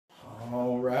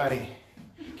righty.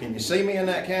 Can you see me in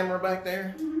that camera back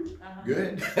there?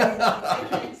 Good. They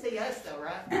can't see us though,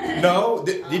 right? No.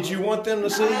 Did you want them to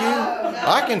see you? No.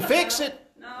 I can fix it.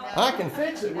 No. I can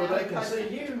fix it where they can see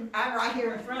you. I'm right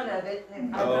here in front of it.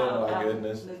 And Oh my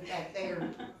goodness. Move back there.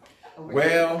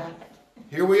 Well,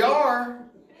 here we are.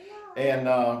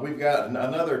 And we've got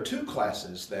another 2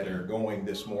 classes that are going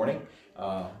this morning.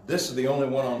 This is the only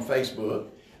one on Facebook.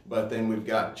 But then we've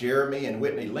got Jeremy and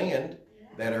Whitney Lind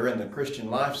that are in the Christian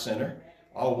Life Center,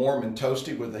 all warm and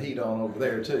toasty with the heat on over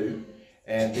there too.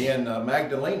 And then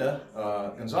Magdalena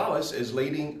Gonzalez is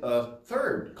leading a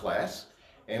 3rd class.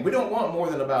 And we don't want more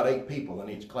than about 8 people in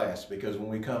each class, because when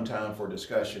we come time for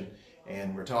discussion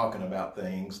and we're talking about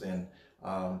things, then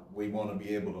we want to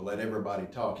be able to let everybody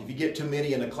talk. If you get too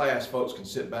many in a class, folks can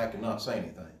sit back and not say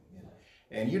anything.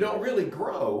 And you don't really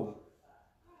grow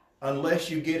unless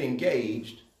you get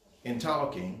engaged in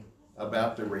talking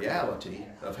about the reality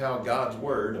of how God's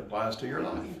Word applies to your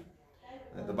life.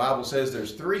 The Bible says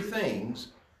there's 3 things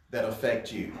that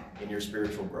affect you in your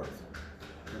spiritual growth.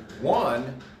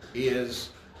 One is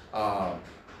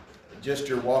just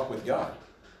your walk with God,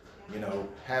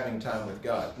 having time with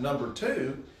God. Number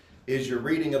 2 is your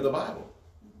reading of the Bible.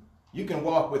 You can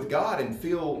walk with God and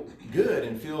feel good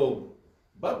and feel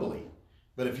bubbly,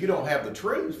 but if you don't have the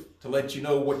truth to let you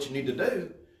know what you need to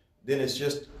do, then it's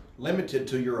just limited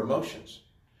to your emotions.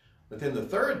 But then the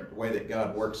 3rd way that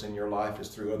God works in your life is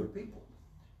through other people.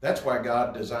 That's why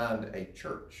God designed a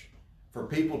church, for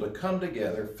people to come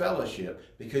together,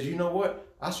 fellowship, because you know what?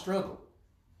 I struggle.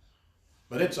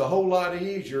 But it's a whole lot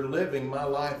easier living my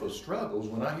life of struggles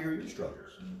when I hear your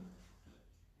struggles.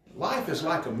 Life is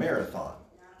like a marathon.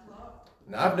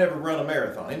 Now, I've never run a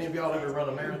marathon. Any of y'all ever run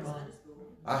a marathon?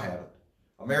 I haven't.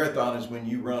 A marathon is when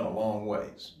you run a long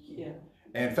ways. Yeah.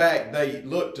 In fact, they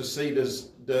look to see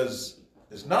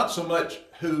it's not so much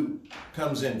who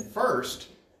comes in first,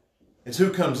 it's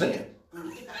who comes in.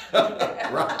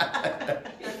 Right?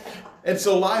 And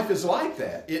so life is like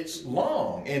that. It's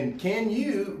long. And can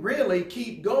you really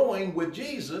keep going with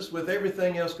Jesus with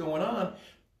everything else going on?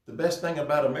 The best thing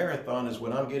about a marathon is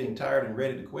when I'm getting tired and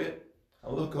ready to quit, I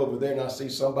look over there and I see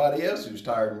somebody else who's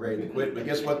tired and ready to quit, but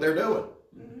guess what they're doing?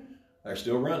 They're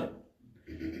still running.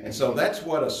 And so that's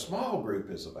what a small group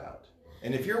is about.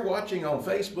 And if you're watching on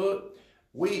Facebook,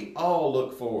 we all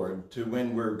look forward to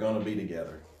when we're going to be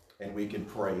together and we can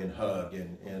pray and hug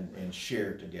and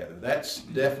share together. That's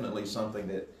definitely something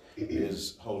that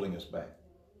is holding us back.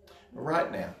 But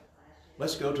right now,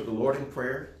 let's go to the Lord in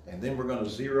prayer, and then we're going to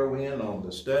zero in on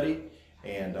the study,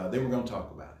 and then we're going to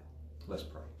talk about it. Let's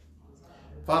pray.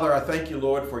 Father, I thank you,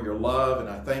 Lord, for your love, and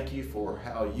I thank you for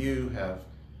how you have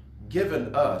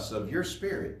given us of your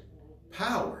Spirit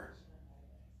power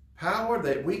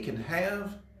that we can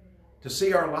have to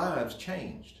see our lives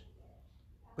changed.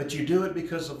 But you do it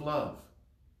because of love.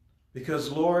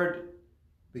 Because, Lord,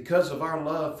 because of our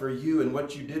love for you and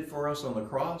what you did for us on the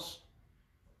cross,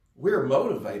 we're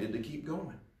motivated to keep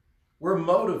going. We're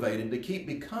motivated to keep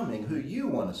becoming who you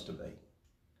want us to be.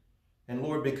 And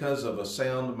Lord, because of a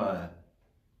sound mind,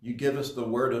 you give us the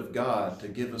Word of God to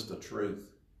give us the truth.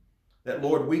 That,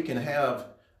 Lord, we can have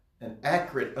an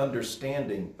accurate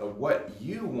understanding of what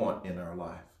you want in our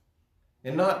life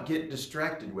and not get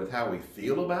distracted with how we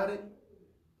feel about it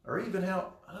or even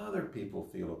how other people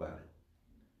feel about it.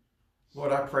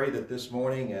 Lord, I pray that this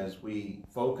morning as we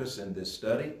focus in this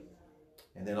study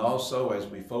and then also as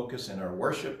we focus in our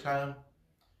worship time,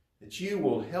 that you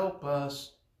will help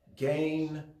us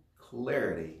gain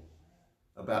clarity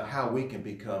about how we can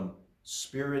become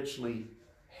spiritually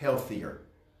healthier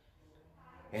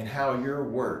and how your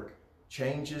work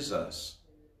changes us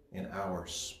in our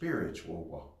spiritual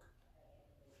walk.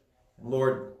 And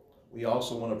Lord, we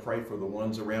also want to pray for the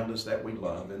ones around us that we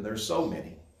love, and there's so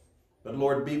many. But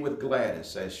Lord, be with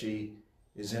Gladys as she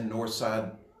is in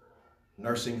Northside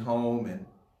Nursing Home and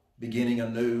beginning a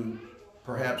new,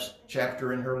 perhaps,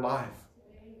 chapter in her life.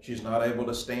 She's not able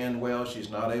to stand well. She's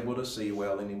not able to see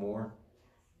well anymore.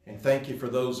 And thank you for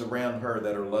those around her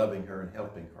that are loving her and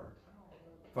helping her.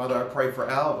 Father, I pray for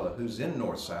Alva, who's in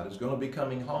Northside, who's going to be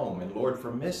coming home. And Lord,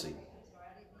 for Missy,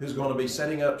 who's going to be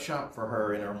setting up shop for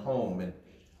her in her home. And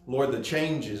Lord, the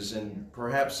changes and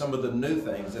perhaps some of the new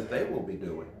things that they will be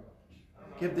doing.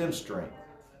 Give them strength.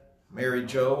 Mary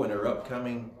Jo and her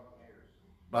upcoming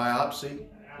biopsy,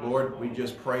 Lord, we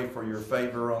just pray for your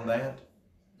favor on that.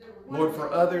 Lord, for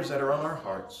others that are on our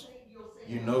hearts,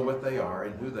 you know what they are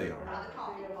and who they are.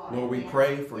 Lord, we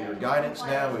pray for your guidance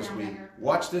now as we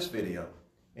watch this video.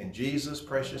 In Jesus'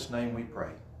 precious name we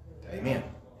pray. Amen.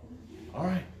 All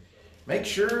right. Make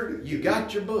sure you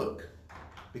got your book.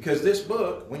 Because this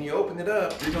book, when you open it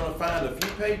up, you're going to find a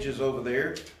few pages over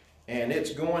there, and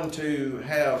it's going to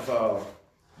have,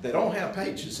 they don't have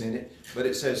pages in it, but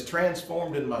it says,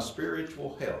 transformed in my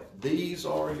spiritual health. These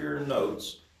are your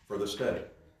notes for the study.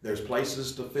 There's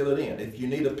places to fill it in. If you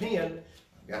need a pen,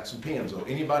 I've got some pens. Oh,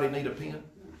 anybody need a pen?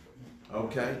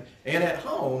 Okay. And at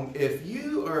home, if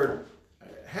you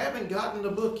haven't gotten the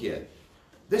book yet,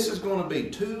 this is going to be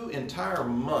 2 entire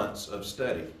months of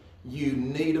study. You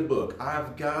need a book.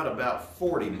 I've got about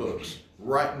 40 books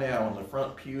right now on the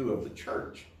front pew of the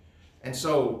church. And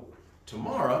so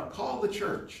tomorrow, call the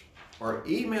church or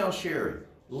email Sherry.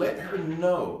 Let her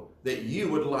know that you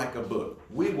would like a book.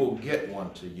 We will get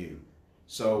one to you.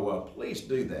 So please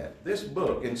do that. This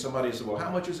book, and somebody said, well, how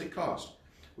much does it cost?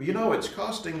 Well, you know, it's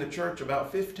costing the church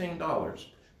about $15.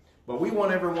 But we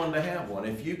want everyone to have one.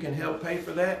 If you can help pay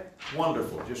for that,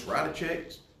 wonderful. Just write a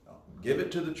check, give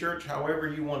it to the church, however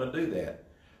you want to do that.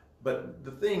 But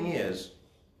the thing is,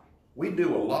 we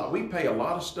pay a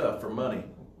lot of stuff for money,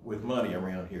 with money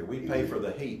around here. We pay for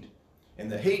the heat. And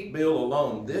the heat bill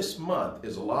alone this month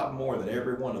is a lot more than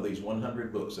every one of these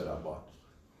 100 books that I bought.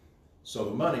 So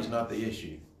the money's not the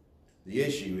issue. The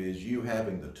issue is you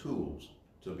having the tools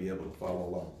to be able to follow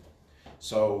along.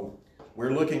 So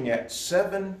we're looking at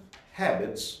 7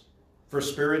 habits for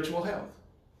spiritual health.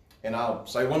 And I'll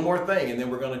say one more thing, and then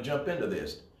we're going to jump into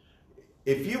this.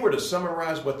 If you were to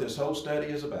summarize what this whole study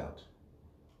is about,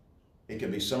 it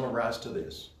can be summarized to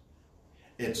this.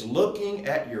 It's looking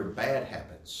at your bad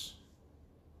habits,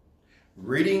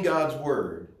 reading God's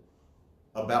Word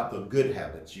about the good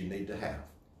habits you need to have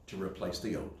to replace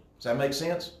the old. Does that make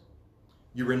sense?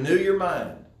 You renew your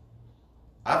mind.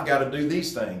 I've got to do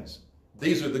these things.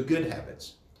 These are the good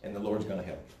habits, and the Lord's going to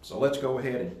help you. So let's go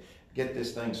ahead and get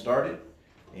this thing started.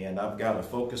 And I've got to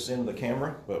focus in the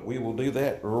camera, but we will do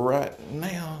that right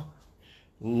now.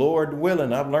 Lord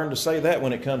willing. I've learned to say that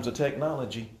when it comes to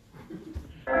technology.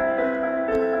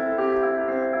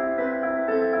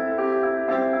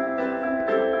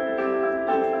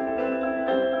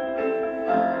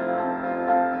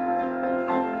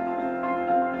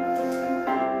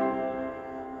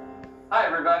 Hi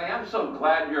everybody, I'm so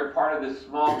glad you're a part of this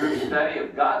small group study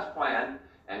of God's plan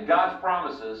and God's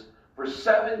promises for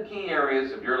 7 key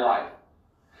areas of your life.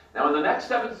 Now in the next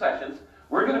 7 sessions,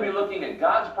 we're going to be looking at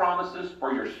God's promises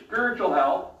for your spiritual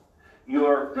health,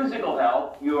 your physical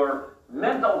health, your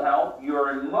mental health,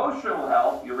 your emotional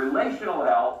health, your relational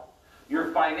health,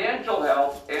 your financial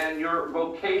health, and your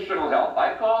vocational health.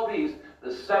 I call these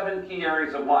the 7 key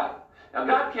areas of life. Now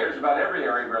God cares about every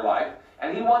area of your life,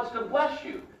 and He wants to bless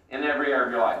you in every area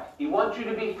of your life. He wants you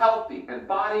to be healthy in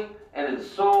body and in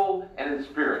soul and in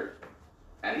spirit.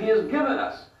 And He has given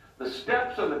us the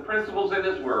steps and the principles in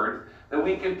His Word that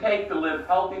we can take to live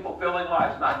healthy, fulfilling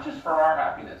lives, not just for our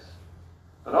happiness,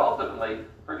 but ultimately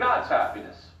for God's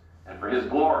happiness and for His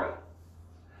glory.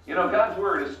 You know, God's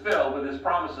Word is filled with His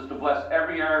promises to bless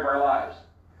every area of our lives.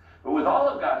 But with all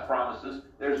of God's promises,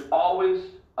 there's always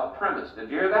a premise.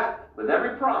 Did you hear that? With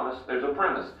every promise, there's a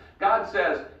premise. God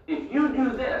says, if you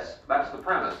do this, that's the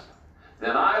premise,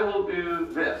 then I will do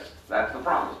this. That's the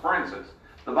promise. For instance,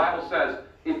 the Bible says,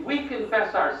 if we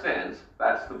confess our sins,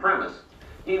 that's the premise,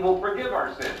 He will forgive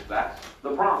our sins. That's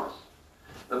the promise.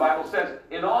 The Bible says,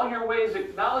 in all your ways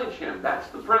acknowledge Him. That's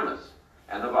the premise.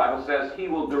 And the Bible says, He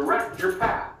will direct your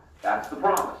path. That's the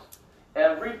promise.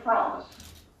 Every promise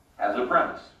has a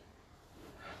premise.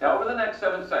 Now, over the next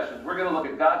 7 sessions, we're going to look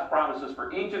at God's promises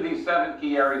for each of these 7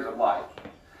 key areas of life.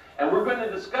 And we're going to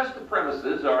discuss the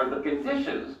premises or the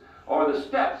conditions or the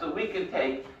steps that we can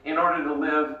take in order to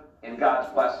live in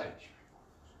God's blessing.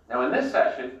 Now, in this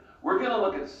session, we're going to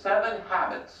look at 7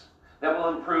 habits that will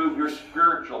improve your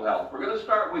spiritual health. We're going to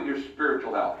start with your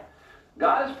spiritual health.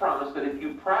 God has promised that if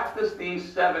you practice these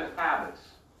 7 habits,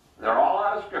 they're all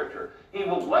out of Scripture, He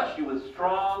will bless you with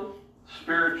strong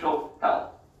spiritual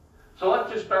health. So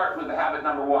let's just start with the habit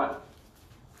number 1.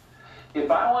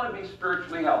 If I want to be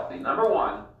spiritually healthy, number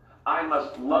 1, I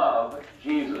must love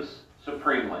Jesus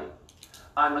supremely.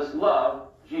 I must love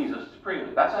Jesus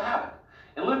supremely. That's a habit.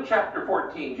 In Luke chapter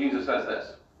 14, Jesus says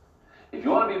this, if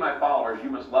you want to be my followers, you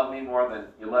must love me more than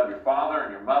you love your father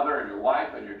and your mother and your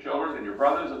wife and your children and your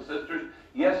brothers and sisters.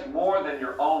 Yes, more than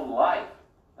your own life.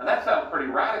 And that sounds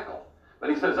pretty radical. But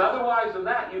He says, otherwise than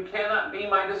that, you cannot be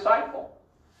my disciple.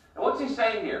 And what's He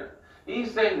saying here?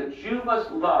 He's saying that you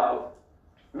must love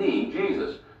me,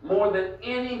 Jesus, more than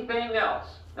anything else.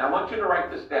 Now, I want you to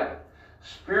write this down.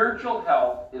 Spiritual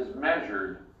health is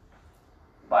measured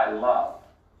by love.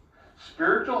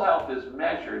 Spiritual health is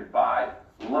measured by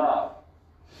love.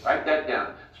 Write that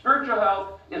down. Spiritual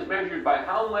health is measured by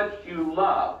how much you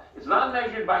love. It's not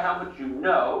measured by how much you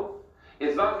know.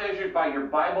 It's not measured by your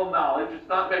Bible knowledge. It's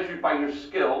not measured by your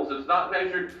skills. It's not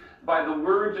measured by the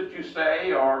words that you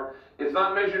say, or it's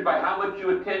not measured by how much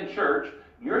you attend church.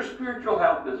 Your spiritual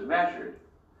health is measured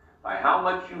by how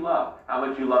much you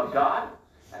love God,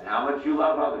 and how much you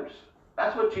love others.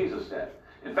 That's what Jesus said.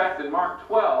 In fact, in Mark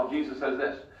 12, Jesus says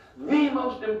this: the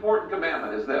most important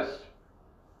commandment is this: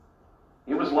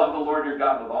 you must love the Lord your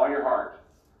God with all your heart,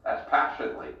 that's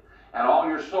passionately, and all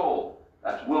your soul,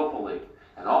 that's willfully,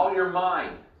 and all your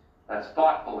mind, that's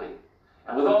thoughtfully,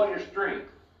 and with all your strength.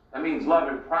 That means love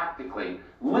him practically.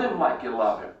 Live like you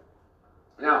love him.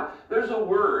 Now, there's a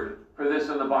word for this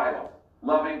in the Bible,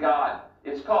 loving God.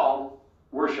 It's called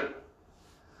worship.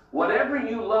 Whatever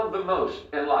you love the most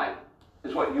in life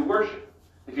is what you worship.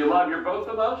 If you love your boat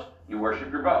the most, you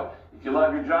worship your boat. If you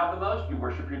love your job the most, you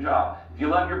worship your job. If you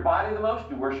love your body the most,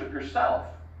 you worship yourself.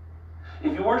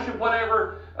 If you worship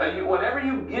whatever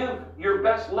you give your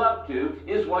best love to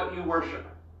is what you worship.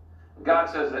 God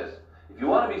says this: if you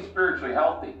want to be spiritually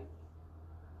healthy,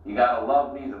 you got to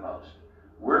love me the most.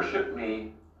 Worship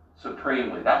me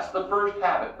supremely. That's the first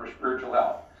habit for spiritual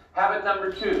health. Habit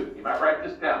number 2, you might write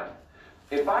this down.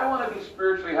 If I want to be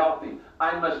spiritually healthy,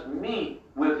 I must meet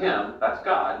with him, that's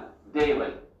God,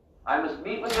 daily. I must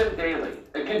meet with him daily.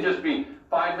 It can just be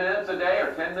 5 minutes a day,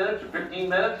 or 10 minutes, or 15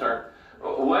 minutes, or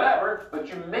whatever, but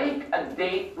you make a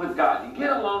date with God. You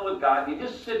get alone with God, you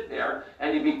just sit there,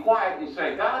 and you be quiet, and you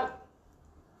say, God,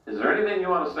 is there anything you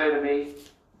want to say to me?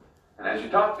 And as you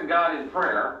talk to God in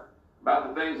prayer about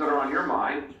the things that are on your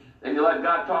mind, then you let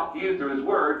God talk to you through his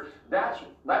word. That's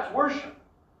worship.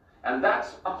 And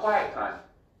that's a quiet time.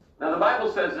 Now the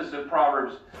Bible says this in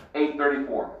Proverbs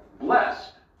 8:34.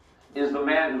 Blessed is the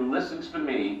man who listens to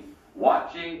me,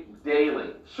 watching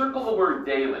daily. Circle the word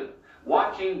daily.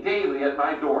 Watching daily at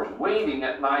my doors, waiting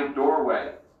at my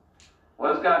doorway.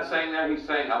 What is God saying there? He's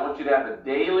saying, I want you to have a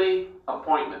daily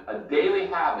appointment, a daily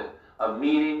habit of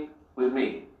meeting with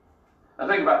me. Now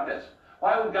think about this.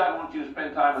 Why would God want you to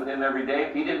spend time with him every day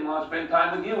if he didn't want to spend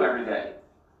time with you every day?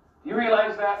 Do you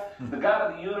realize that? The God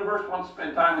of the universe wants to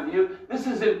spend time with you. This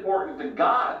is important to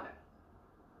God.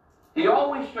 He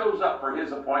always shows up for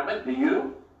his appointment. Do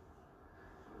you?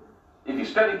 If you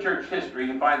study church history,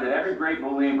 you find that every great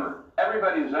believer,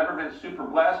 everybody who's ever been super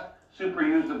blessed, super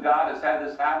used of God, has had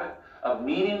this habit of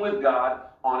meeting with God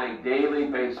on a daily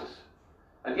basis.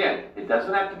 Again, it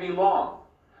doesn't have to be long,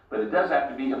 but it does have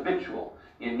to be habitual.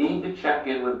 You need to check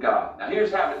in with God. Now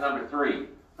here's habit number 3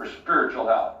 for spiritual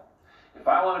health. If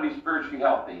I want to be spiritually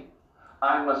healthy,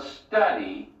 I must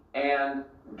study and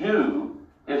do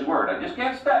his word. I just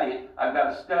can't study it. I've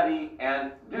got to study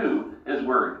and do his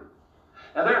word.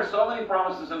 Now there are so many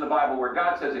promises in the Bible where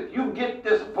God says, if you get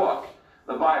this book,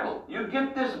 the Bible, you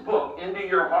get this book into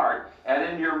your heart and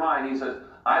into your mind, he says,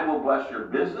 I will bless your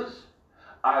business,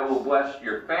 I will bless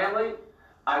your family,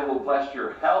 I will bless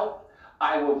your health,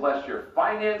 I will bless your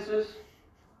finances.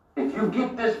 If you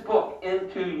get this book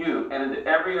into you and into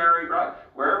every area of your life,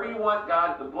 wherever you want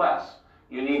God to bless,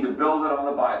 you need to build it on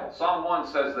the Bible. Psalm 1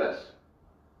 says this: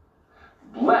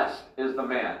 blessed is the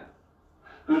man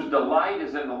whose delight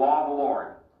is in the law of the Lord.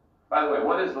 By the way,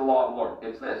 what is the law of the Lord?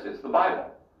 It's this, it's the Bible.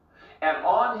 And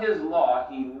on his law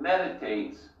he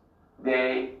meditates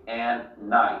day and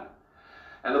night.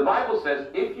 And the Bible says,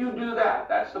 if you do that,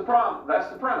 that's the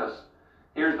premise.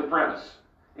 Here's the premise.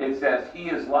 It says, he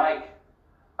is like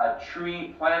a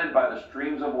tree planted by the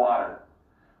streams of water,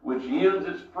 which yields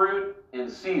its fruit in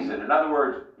season. In other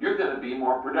words, you're going to be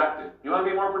more productive. You want to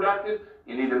be more productive?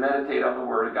 You need to meditate on the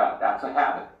Word of God. That's a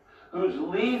habit. Whose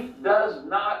leaf does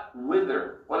not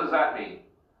wither. What does that mean?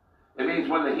 It means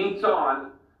when the heat's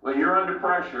on, when you're under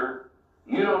pressure,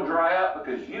 you don't dry up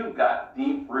because you've got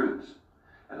deep roots.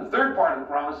 And the third part of the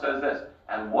promise says this: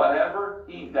 and whatever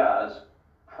he does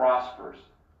prospers.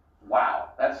 Wow,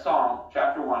 that's Psalm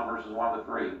chapter 1, verses 1 to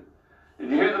 3. Did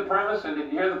you hear the premise and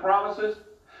did you hear the promises?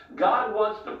 God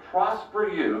wants to prosper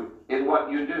you in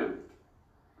what you do.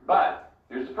 But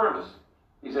here's the premise.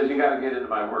 He says you got to get into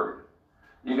my word.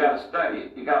 You got to study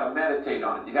it. You got to meditate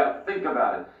on it. You got to think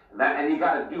about it. And you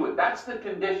got to do it. That's the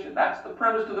condition. That's the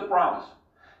premise to the promise.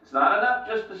 It's not enough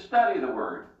just to study the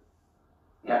word.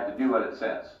 You have to do what it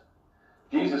says.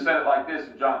 Jesus said it like this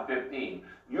in John 15.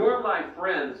 You're my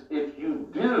friends if you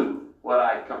do what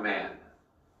I command.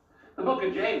 The book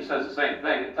of James says the same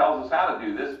thing. It tells us how to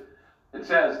do this. It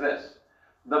says this: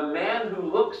 the man who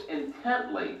looks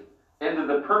intently into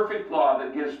the perfect law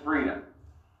that gives freedom.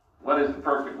 What is the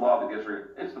perfect law that gives freedom?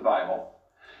 It's the Bible.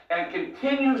 And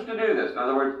continues to do this. In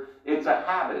other words, it's a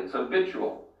habit. It's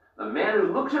habitual. The man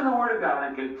who looks in the Word of God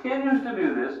and continues to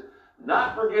do this,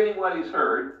 not forgetting what he's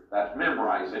heard, that's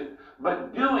memorizing,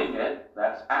 but doing it,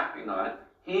 that's acting on it,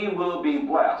 he will be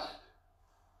blessed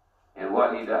in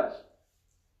what he does.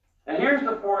 And here's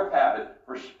the fourth habit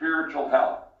for spiritual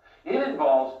health. It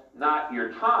involves not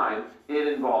your time, it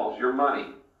involves your money.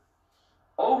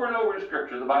 Over and over in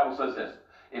Scripture, the Bible says this: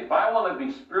 if I want to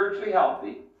be spiritually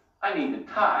healthy, I need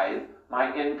to tithe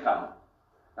my income.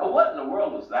 Now, what in the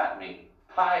world does that mean?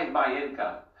 Tithe my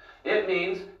income. It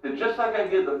means that just like I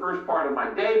give the first part of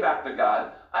my day back to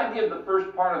God, I give the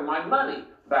first part of my money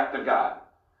back to God.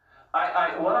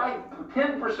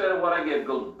 10% of what I give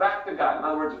goes back to God. In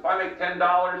other words, if I make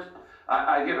 $10,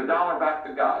 I give $1 back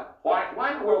to God.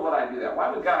 Why in the world would I do that?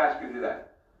 Why would God ask me to do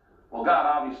that? Well, God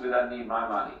obviously doesn't need my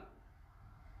money.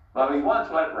 But he wants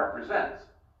what it represents.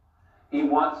 He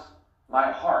wants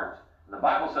my heart. And the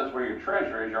Bible says where your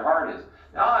treasure is, your heart is.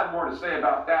 Now, I'll have more to say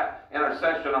about that in our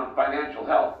session on financial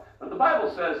health. But the Bible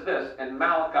says this in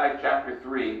Malachi chapter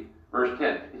 3, verse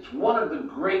 10. It's one of the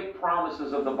great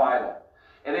promises of the Bible.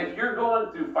 And if you're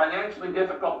going through financially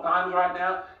difficult times right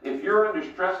now, if you're under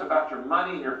stress about your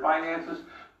money and your finances,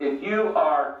 if you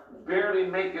are barely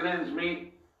making ends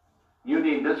meet, you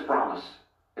need this promise.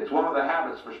 It's one of the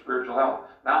habits for spiritual health.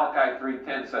 Malachi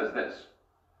 3:10 says this: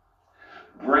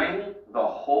 bring the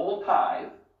whole tithe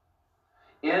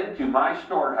into my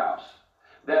storehouse,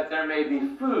 that there may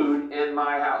be food in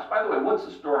my house. By the way, what's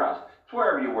the storehouse? It's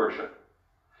wherever you worship.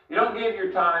 You don't give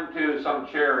your time to some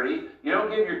charity. You don't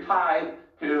give your tithe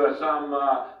to some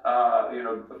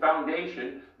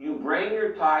foundation. You bring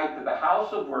your tithe to the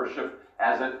house of worship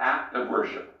as an act of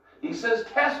worship. He says,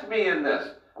 test me in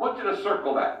this. I want you to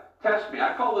circle that. Test me.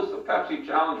 I call this the Pepsi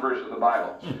challenge verse of the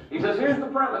Bible. He says, here's the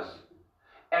premise.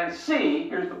 And see,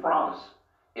 here's the promise: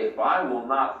 if I will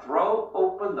not throw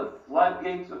open the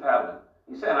floodgates of heaven.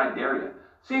 He said, I dare you.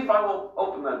 See if I won't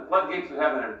open the floodgates of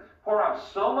heaven and pour out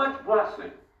so much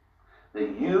blessing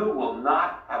that you will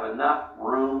not have enough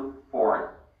room for it.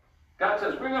 God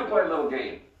says, we're going to play a little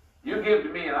game. You give to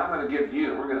me and I'm going to give to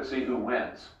you, and we're going to see who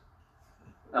wins.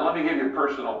 Now let me give you a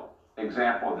personal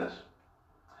example of this.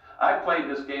 I played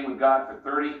this game with God for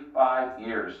 35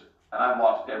 years, and I've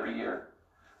lost every year.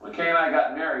 When Kay and I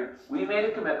got married, we made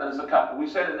a commitment as a couple. We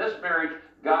said in this marriage,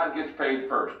 God gets paid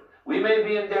first. We may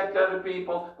be in debt to other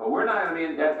people, but we're not going to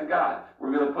be in debt to God.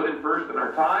 We're going to put him first in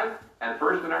our time and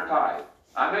first in our tithe.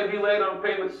 I may be late on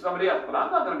payments to somebody else, but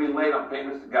I'm not going to be late on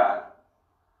payments to God.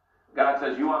 God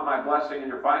says, you want my blessing in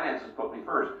your finances, put me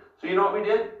first. So you know what we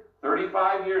did?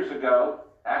 35 years ago,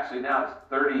 actually now it's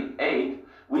 38,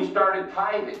 we started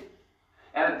tithing.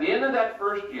 And at the end of that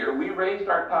first year, we raised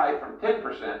our tithe from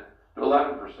 10% to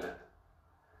 11%.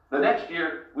 The next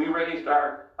year, we raised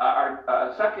our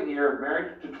second year of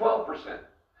marriage to 12%.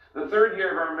 The third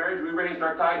year of our marriage, we raised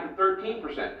our tithe to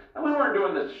 13%. And we weren't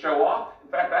doing this to show off. In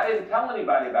fact, I didn't tell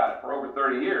anybody about it for over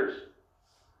 30 years.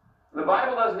 The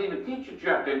Bible doesn't even teach that you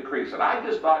have to increase it. I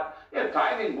just thought, yeah,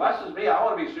 tithing blesses me. I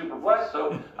want to be super blessed,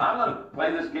 so I'm going to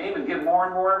play this game and give more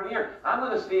and more every year. I'm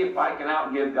going to see if I can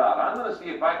outgive God. I'm going to see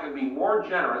if I can be more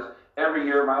generous every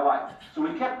year of my life. So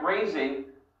we kept raising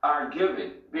our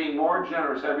giving, being more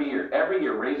generous every year,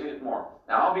 raising it more.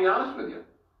 Now, I'll be honest with you.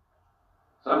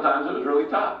 Sometimes it was really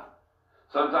tough.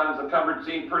 Sometimes the cupboard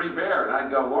seemed pretty bare, and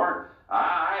I'd go, Lord,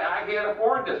 I can't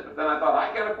afford this. But then I thought,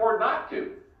 I can't afford not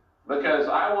to, because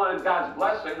I wanted God's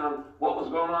blessing on what was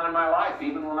going on in my life,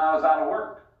 even when I was out of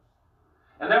work.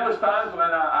 And there was times when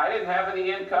I didn't have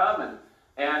any income,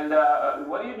 and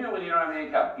what do you do when you don't have any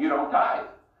income? You don't tithe.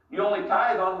 You only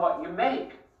tithe on what you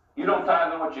make. You don't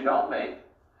tithe on what you don't make.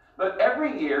 But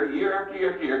every year, year after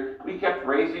year after year, we kept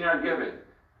raising our giving.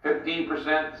 15%,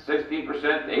 16%,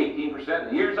 18%.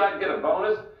 The years I'd get a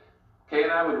bonus, Kay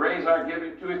and I would raise our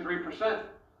giving 2 or 3%.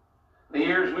 The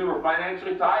years we were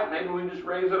financially tight, maybe we just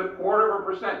raised it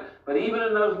 0.25%. But even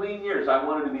in those lean years, I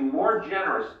wanted to be more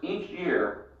generous each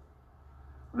year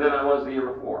than I was the year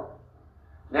before.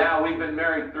 Now, we've been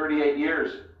married 38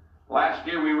 years. Last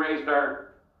year, we raised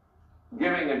our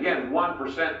giving, again,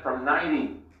 1% from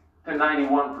 90 to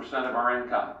 91% of our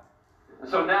income. And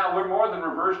so now we're more than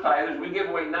reverse tithers. We give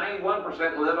away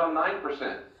 91% and live on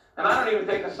 9%. And I don't even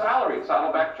take a salary at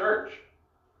Saddleback Church.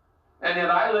 And yet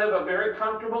I live a very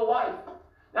comfortable life.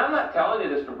 Now, I'm not telling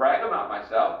you this to brag about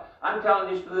myself. I'm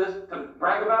telling you this to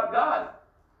brag about God,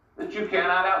 that you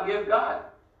cannot outgive God.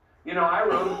 You know, I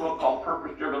wrote a book called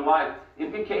Purpose Driven Life.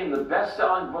 It became the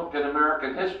best-selling book in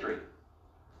American history,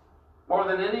 more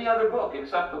than any other book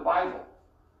except the Bible.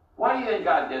 Why do you think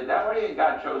God did that? Why do you think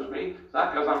God chose me? It's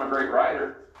not because I'm a great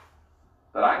writer,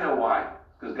 but I know why.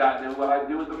 Because God knew what I'd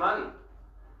do with the money.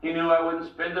 He knew I wouldn't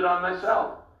spend it on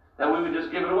myself. that we would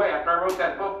just give it away. After I wrote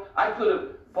that book, I could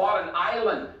have bought an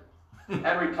island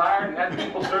and retired and had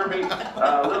people serve me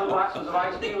little glasses of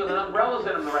iced tea with umbrellas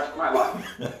in them the rest of my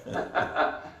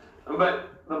life. But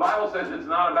the Bible says it's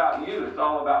not about you, it's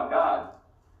all about God.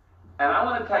 And I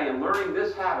want to tell you, learning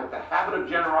this habit, the habit of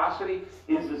generosity,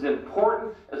 is as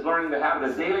important as learning the habit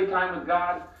of daily time with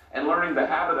God, and learning the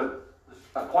habit of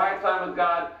a quiet time with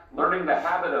God, learning the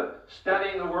habit of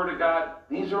studying the Word of God.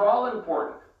 These are all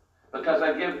important because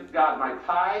I give God my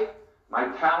tithe, my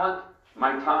talent,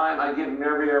 my time. I give Him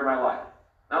every area of my life.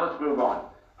 Now let's move on.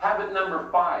 Habit number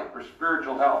 5 for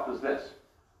spiritual health is this.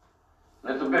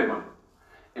 It's a big one.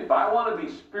 If I want to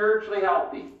be spiritually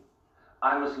healthy,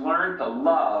 I must learn to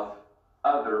love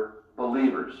other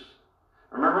believers.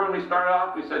 Remember when we started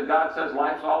off, we said God says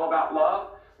life's all about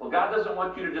love? Well, God doesn't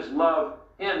want you to just love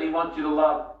Him. He wants you to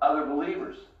love other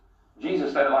believers.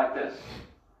 Jesus said it like this.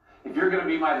 If you're going to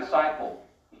be my disciple,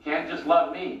 you can't just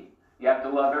love me. You have to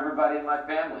love everybody in my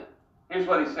family. Here's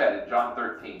what He said in John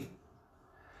 13.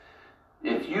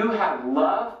 If you have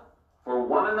love for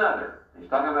one another, He's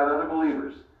talking about other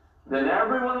believers, then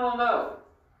everyone will know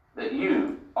that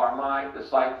you are my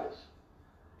disciples.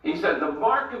 He said the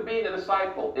mark of being a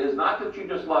disciple is not that you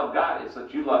just love God, it's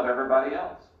that you love everybody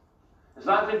else. It's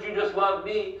not that you just love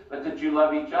me, but that you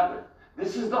love each other.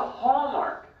 This is the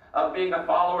hallmark of being a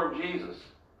follower of Jesus.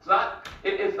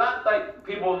 It's not like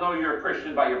people will know you're a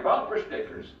Christian by your bumper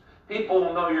stickers. People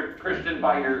will know you're a Christian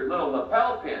by your little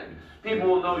lapel pin. People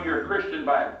will know you're a Christian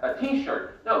by a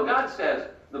t-shirt. No, God says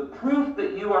the proof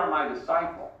that you are my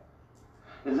disciple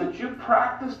is that you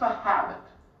practice the habit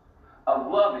of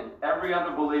loving every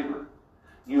other believer.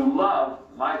 You love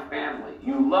my family.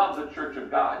 You love the church of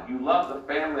God. You love the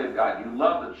family of God. You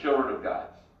love the children of God.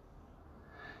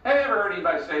 Have you ever heard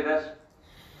anybody say this?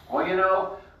 Well, you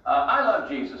know, I love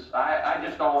Jesus. I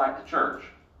just don't like the church.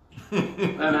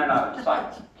 Then they're not a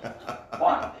disciple.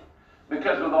 Why?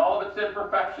 Because with all of its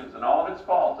imperfections and all of its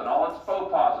faults and all its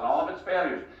faux pas and all of its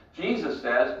failures, Jesus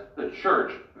says the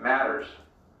church matters.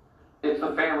 It's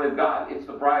the family of God. It's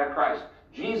the bride of Christ.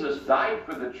 Jesus died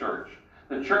for the church.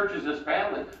 The church is His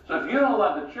family. So if you don't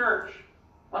love the church,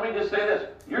 let me just say this.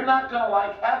 You're not going to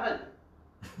like heaven.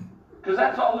 Because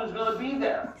that's all who's going to be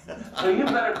there. So you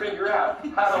better figure out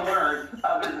how to learn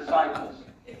other disciples.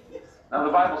 Now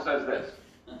the Bible says this.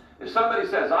 If somebody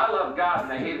says, I love God,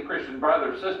 and they hate a Christian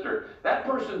brother or sister, that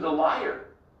person's a liar.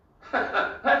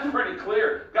 That's pretty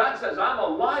clear. God says, I'm a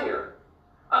liar.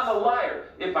 I'm a liar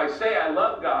if I say I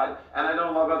love God and I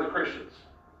don't love other Christians.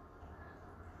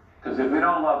 Because if we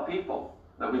don't love people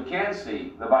that we can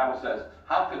see, the Bible says,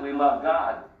 how can we love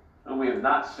God whom we have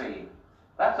not seen?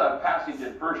 That's a passage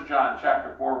in 1 John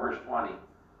chapter 4, verse 20.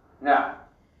 Now,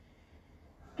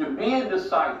 to be a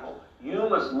disciple, you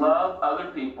must love other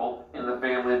people in the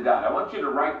family of God. I want you to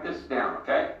write this down,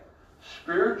 okay?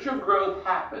 Spiritual growth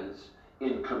happens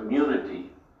in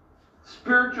community.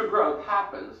 Spiritual growth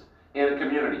happens in a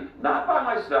community. Not by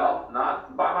myself,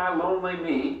 not by my lonely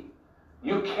me.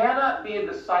 You cannot be a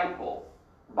disciple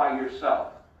by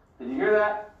yourself. Did you hear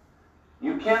that?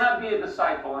 You cannot be a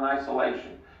disciple in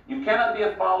isolation. You cannot be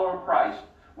a follower of Christ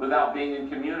without being in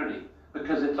community,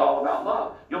 because it's all about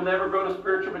love. You'll never grow to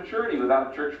spiritual maturity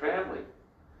without a church family.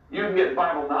 You can get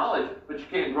Bible knowledge, but you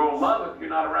can't grow in love if you're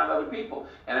not around other people.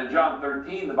 And in John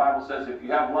 13, the Bible says, if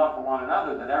you have love for one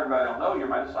another, then everybody will know you're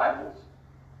my disciples.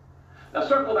 Now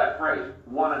circle that phrase,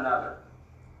 one another.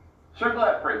 Circle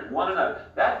that phrase, one another.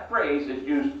 That phrase is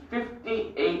used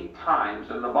 58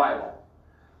 times in the Bible.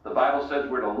 The Bible says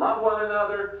we're to love one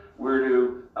another, we're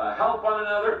to help one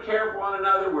another, care for one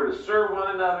another, we're to serve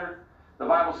one another. The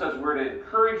Bible says we're to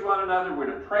encourage one another, we're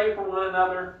to pray for one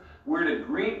another, we're to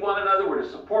greet one another, we're to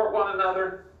support one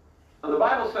another. And the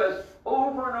Bible says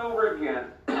over and over again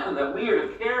that we are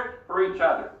to care for each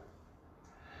other.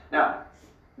 Now,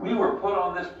 we were put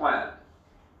on this planet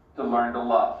to learn to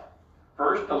love.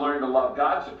 First, to learn to love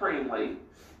God supremely,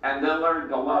 and then learn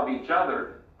to love each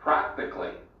other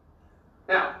practically.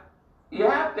 Now, you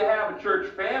have to have a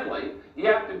church family. You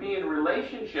have to be in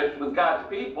relationships with God's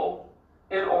people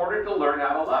in order to learn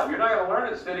how to love. You're not going to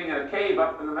learn it sitting in a cave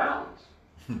up in the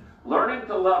mountains. Learning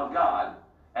to love God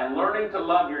and learning to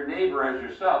love your neighbor as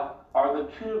yourself are the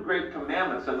two great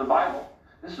commandments in the Bible.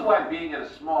 This is why being in a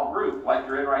small group like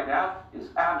you're in right now is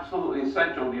absolutely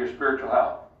essential to your spiritual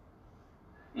health.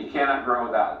 You cannot grow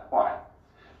without it. Why?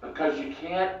 Because you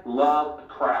can't love the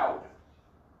crowd.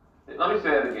 Let me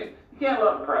say that again. You can't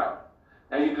love the crowd.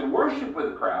 Now you can worship with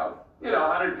the crowd.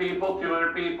 100 people,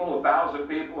 200 people, 1,000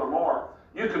 people or more.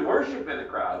 You can worship in the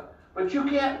crowd, but you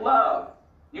can't love.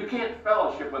 You can't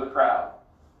fellowship with the crowd.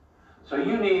 So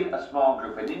you need a small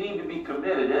group, and you need to be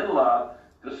committed in love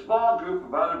a small group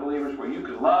of other believers where you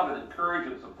can love and encourage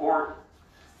and support,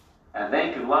 and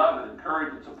they can love and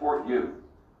encourage and support you.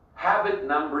 Habit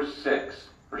number 6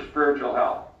 for spiritual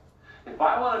health. If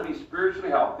I want to be spiritually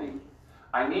healthy,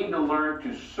 I need to learn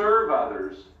to serve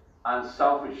others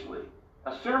unselfishly.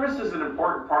 Now, service is an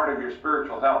important part of your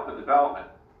spiritual health and development,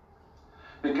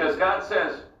 because God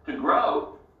says to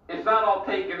grow, it's not all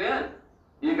taken in.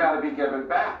 You got to be given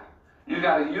back. You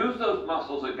got to use those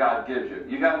muscles that God gives you.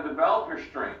 You got to develop your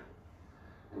strength.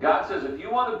 And God says if you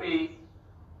want to be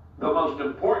the most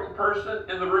important person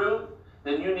in the room,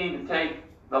 then you need to take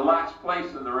the last place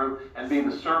in the room and be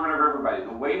the servant of everybody.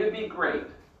 The way to be great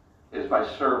is by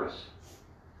service.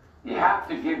 You have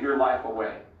to give your life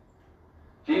away.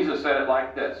 Jesus said it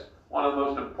like this, one of the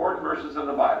most important verses in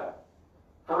the Bible.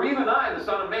 For even I, the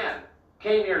Son of Man,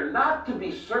 came here not to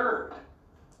be served,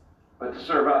 but to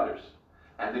serve others,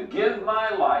 and to give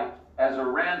my life as a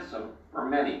ransom for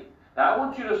many. Now I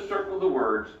want you to circle the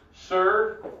words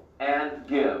serve and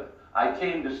give. I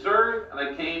came to serve and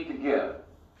I came to give.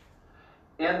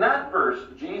 In that verse,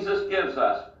 Jesus gives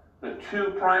us the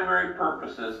 2 primary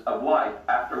purposes of life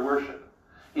after worship.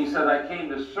 He said, I came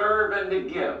to serve and to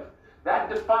give. That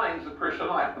defines the Christian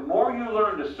life. The more you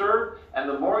learn to serve and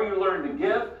the more you learn to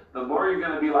give, the more you're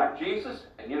going to be like Jesus.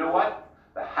 And you know what?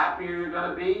 The happier you're going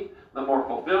to be, the more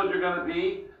fulfilled you're going to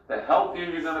be, the healthier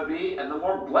you're going to be, and the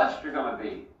more blessed you're going to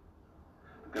be.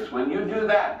 Because when you do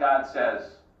that, God says,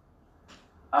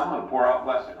 I'm going to pour out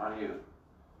blessing on you.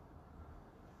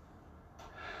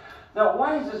 Now,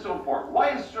 why is this so important?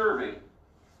 Why is serving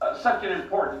such an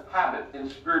important habit in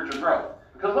spiritual growth?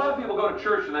 Because a lot of people go to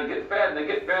church and they get fed and they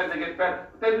get fed and they get fed,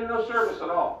 but they do no service at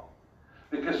all.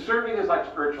 Because serving is like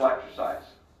spiritual exercise.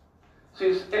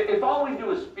 See, if all we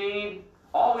do is feed,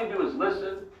 all we do is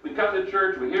listen, we come to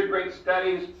church, we hear great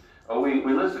studies,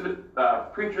 we listen to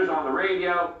preachers on the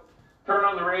radio, turn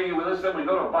on the radio, we listen, we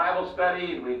go to Bible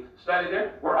study, and we study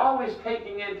there. We're always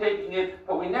taking in,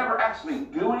 but we never actually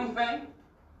do anything.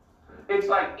 It's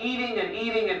like eating and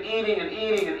eating and eating and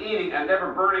eating and eating and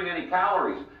never burning any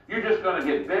calories. You're just going to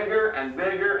get bigger and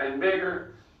bigger and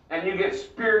bigger, and you get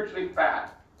spiritually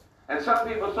fat. And some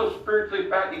people are so spiritually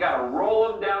fat, you got to roll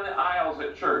them down the aisles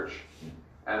at church.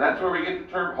 And that's where we get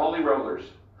the term holy rollers.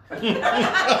 If you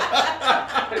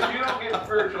don't get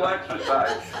spiritual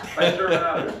exercise by serving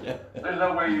others, there's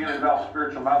no way you're going to develop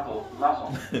spiritual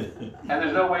muscle. And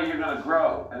there's no way you're going to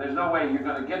grow. And there's no way you're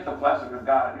going to get the blessing of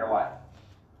God in your life.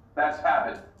 That's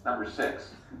habit number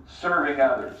 6, serving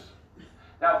others.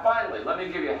 Now finally, let me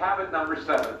give you habit number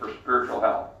 7 for spiritual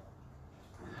health.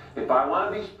 If I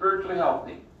want to be spiritually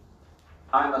healthy,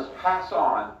 I must pass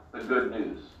on the good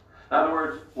news. In other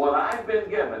words, what I've been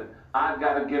given, I've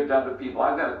got to give to other people.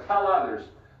 I've got to tell others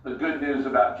the good news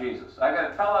about Jesus. I've got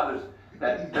to tell others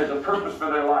that there's a purpose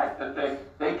for their life, that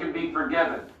they can be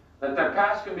forgiven, that their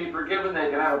past can be forgiven, they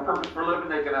can have a purpose for living,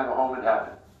 they can have a home in heaven.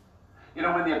 You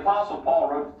know, when the Apostle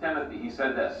Paul wrote to Timothy, he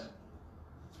said this,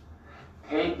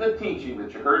 take the teaching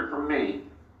that you heard from me,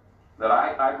 that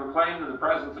I proclaimed in the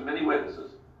presence of many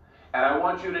witnesses, and I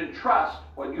want you to entrust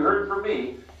what you heard from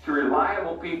me to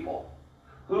reliable people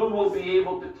who will be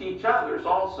able to teach others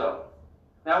also.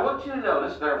 Now I want you to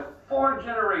notice there are 4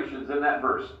 generations in that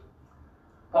verse.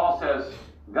 Paul says,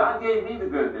 God gave me the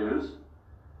good news,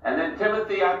 and then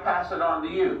Timothy, I pass it on to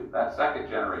you. That's 2nd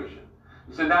generation.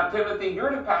 He said, now Timothy, you're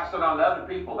to pass it on to other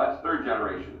people. That's 3rd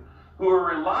generation, who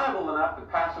are reliable enough to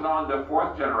pass it on to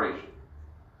 4th generation.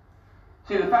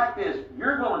 See, the fact is,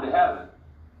 you're going to heaven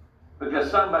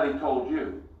because somebody told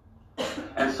you.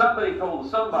 And somebody told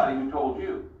somebody who told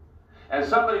you. And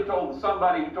somebody told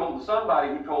somebody who told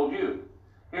somebody who told you.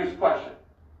 Here's the question.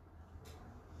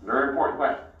 Very important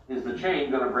question. Is the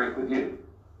chain going to break with you?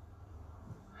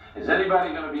 Is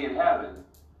anybody going to be in heaven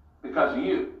because of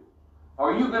you?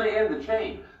 Or are you going to end the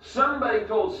chain? Somebody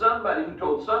told somebody who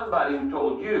told somebody who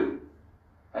told you.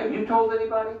 Have you told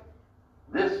anybody?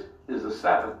 This is the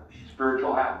 7th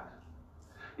spiritual habit.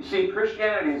 You see,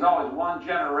 Christianity is always 1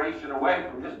 generation away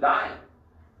from just dying.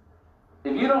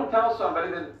 If you don't tell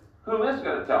somebody, then who is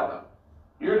going to tell them?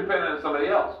 You're dependent on somebody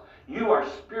else. You are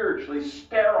spiritually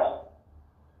sterile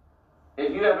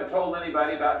if you haven't told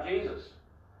anybody about Jesus.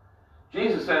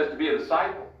 Jesus says to be a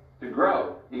disciple, to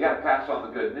grow, you got to pass on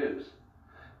the good news.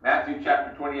 Matthew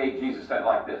chapter 28, Jesus said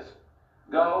like this,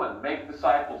 go and make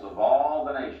disciples of all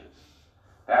the nations,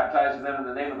 baptizing them in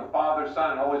the name of the Father,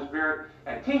 Son, and Holy Spirit,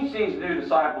 and teach these new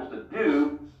disciples to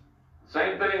do the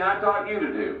same thing I taught you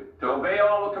to do, to obey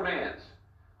all the commands.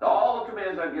 All the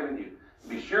commands I've given you.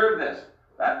 Be sure of this.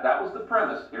 That was the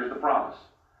premise. Here's the promise.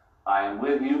 I am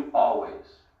with you always,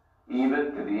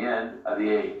 even to the end of the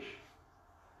age.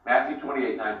 Matthew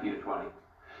 28, 19 to 20.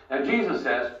 Now Jesus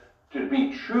says, to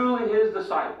be truly his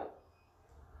disciple,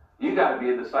 you got to be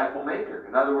a disciple maker.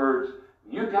 In other words,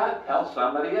 you got to tell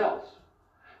somebody else.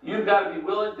 You've got to be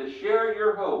willing to share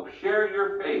your hope, share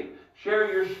your faith,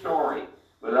 share your story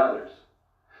with others.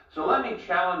 So let me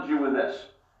challenge you with this.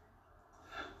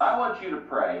 I want you to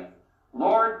pray,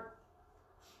 Lord,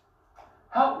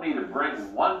 help me to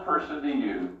bring one person to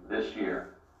you this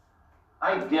year.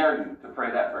 I dare you to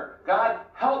pray that prayer. God,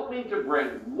 help me to bring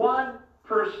one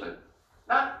person.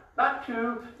 Not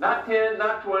 2, not 10,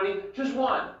 not 20, just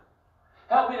one.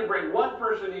 Help me to bring one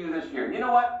person to you this year. You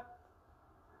know what?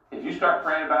 If you start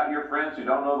praying about your friends who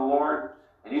don't know the Lord,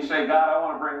 and you say, God, I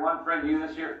want to bring one friend to you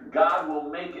this year, God will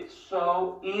make it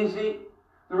so easy.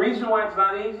 The reason why it's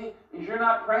not easy is you're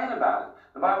not praying about it.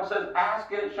 The Bible says,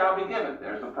 ask and it shall be given.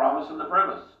 There's the promise and the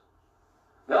premise.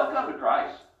 They'll come to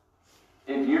Christ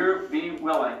if you be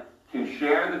willing to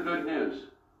share the good news.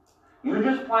 You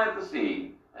just plant the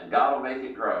seed, and God will make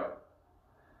it grow.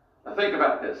 Now think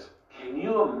about this. Can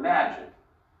you imagine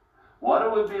what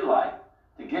it would be like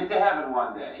to get to heaven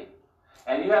one day,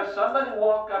 and you have somebody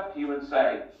walk up to you and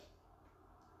say,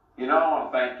 you know, I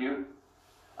want to thank you.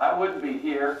 I wouldn't be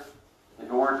here if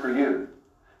it weren't for you.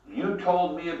 You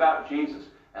told me about Jesus,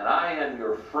 and I am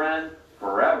your friend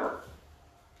forever.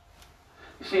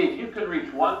 You see, if you can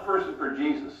reach one person for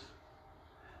Jesus,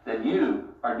 then you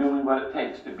are doing what it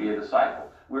takes to be a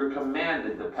disciple. We're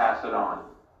commanded to pass it on.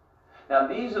 Now,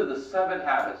 these are the 7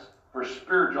 habits for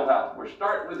spiritual health. We're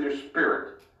starting with your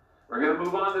spirit. We're going to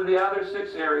move on to the other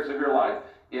 6 areas of your life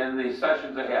in the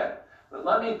sessions ahead. But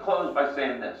let me close by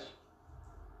saying this.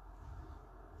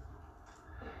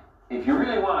 If you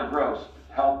really want to grow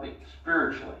healthy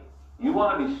spiritually, you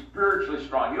want to be spiritually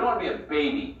strong, you don't want to be a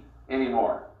baby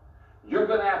anymore, you're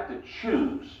going to have to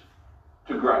choose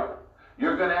to grow.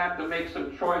 You're going to have to make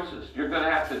some choices. You're going to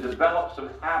have to develop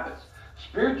some habits.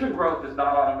 Spiritual growth is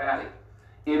not automatic.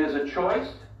 It is a choice.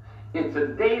 It's a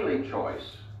daily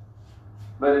choice.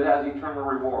 But it has eternal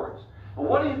rewards. And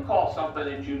what do you call something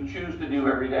that you choose to do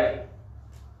every day?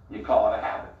 You call it a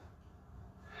habit.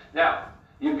 Now,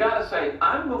 you've got to say,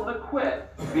 I'm going to quit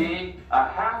being a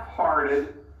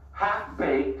half-hearted,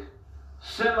 half-baked,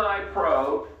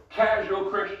 semi-pro, casual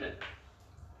Christian.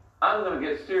 I'm going to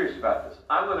get serious about this.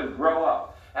 I'm going to grow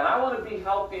up. And I want to be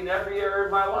healthy in every area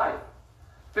of my life.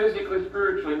 Physically,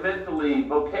 spiritually, mentally,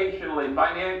 vocationally,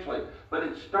 financially. But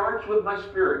it starts with my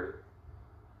spirit.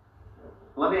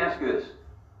 Let me ask you this.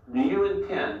 Do you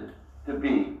intend to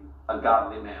be a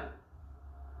godly man?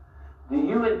 Do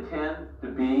you intend to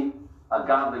be a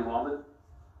godly woman?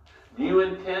 Do you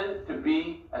intend to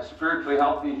be as spiritually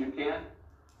healthy as you can?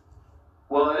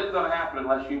 Well, it isn't going to happen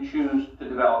unless you choose to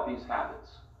develop these habits.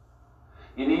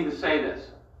 You need to say this.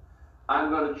 I'm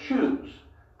going to choose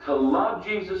to love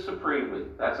Jesus supremely.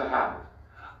 That's a habit.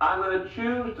 I'm going to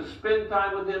choose to spend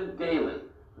time with him daily.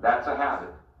 That's a habit.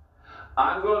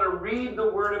 I'm going to read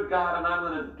the Word of God and I'm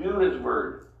going to do his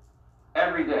Word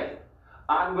every day.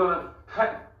 I'm going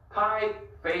to tithe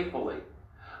faithfully.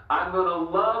 I'm going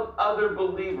to love other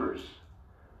believers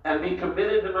and be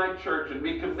committed to my church and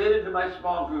be committed to my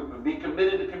small group and be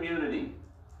committed to community.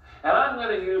 And I'm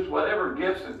going to use whatever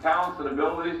gifts and talents and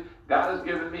abilities God has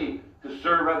given me to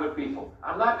serve other people.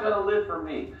 I'm not going to live for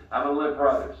me. I'm going to live for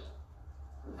others.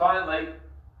 And finally,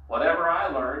 whatever I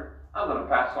learn, I'm going to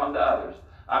pass on to others.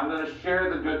 I'm going to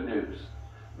share the good news.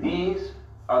 These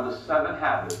are the 7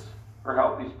 habits for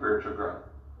healthy spiritual growth.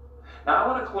 Now, I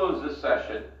want to close this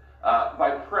session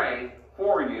by praying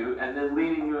for you and then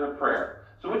leading you in a prayer.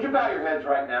 So would you bow your heads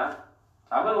right now?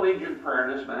 I'm going to lead you in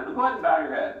prayer in this minute. But go ahead and bow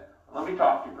your head. Let me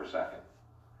talk to you for a second.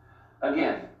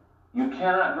 Again, you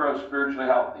cannot grow spiritually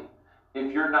healthy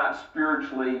if you're not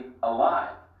spiritually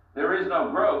alive. There is no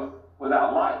growth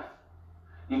without life.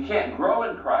 You can't grow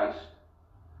in Christ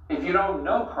if you don't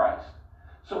know Christ.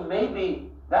 So maybe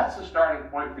that's the starting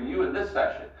point for you in this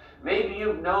session. Maybe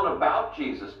you've known about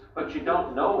Jesus, but you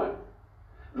don't know him.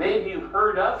 Maybe you've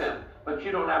heard of him, but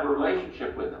you don't have a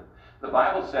relationship with him. The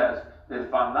Bible says that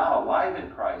if I'm not alive in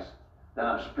Christ, then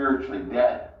I'm spiritually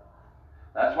dead.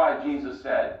 That's why Jesus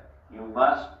said, you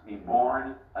must be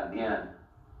born again.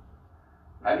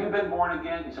 Have you been born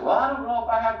again? You say, well, I don't know if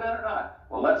I have been or not.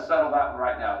 Well, let's settle that one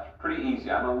right now. It's pretty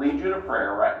easy. I'm going to lead you in a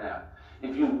prayer right now.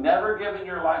 If you've never given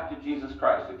your life to Jesus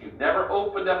Christ, if you've never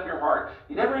opened up your heart,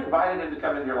 you never invited him to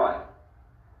come into your life,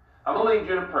 I'm going to lead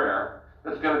you in a prayer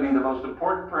that's going to be the most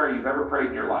important prayer you've ever prayed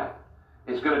in your life.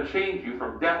 It's going to change you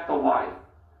from death to life,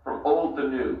 from old to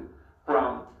new,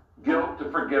 from guilt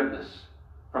to forgiveness,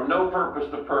 from no purpose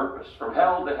to purpose, from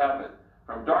hell to heaven,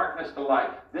 from darkness to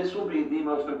light. This will be the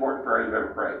most important prayer you've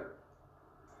ever prayed.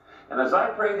 And as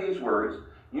I pray these words,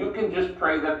 you can just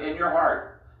pray them in your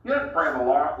heart. You don't have to pray them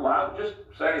loud. Just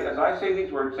say, as I say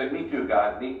these words, say, me too,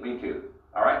 God, me too.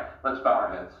 All right? Let's bow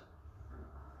our heads.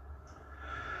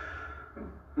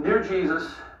 Dear Jesus,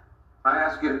 I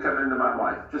ask you to come into my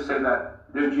life. Just say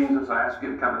that. Dear Jesus, I ask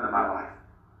you to come into my life.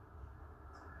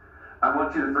 I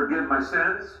want you to forgive my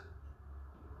sins,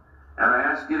 and I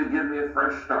ask you to give me a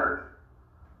fresh start.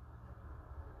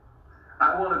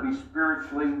 I want to be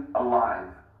spiritually alive.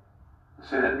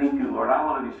 Say that, me too, Lord. I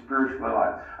want to be spiritually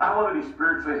alive. I want to be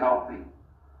spiritually healthy.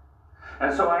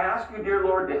 And so I ask you, dear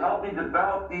Lord, to help me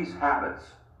develop these habits.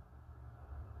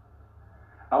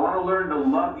 I want to learn to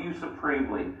love you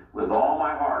supremely with all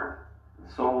my heart,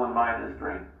 soul, and mind and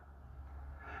strength.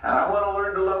 And I want to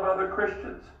learn to love other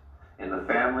Christians in the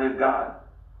family of God.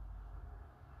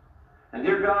 And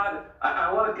dear God,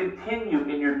 I want to continue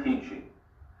in your teaching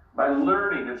by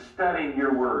learning and studying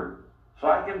your word so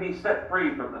I can be set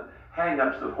free from the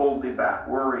hang-ups that hold me back,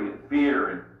 worry and fear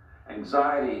and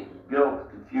anxiety, guilt,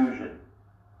 confusion.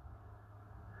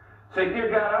 Say,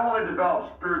 dear God, I want to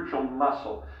develop spiritual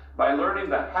muscle by learning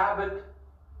the habit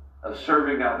of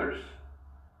serving others.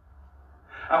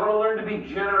 I want to learn to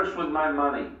be generous with my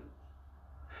money.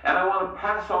 And I want to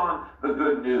pass on the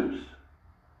good news.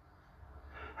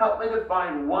 Help me to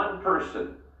find one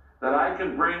person that I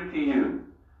can bring to you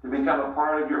to become a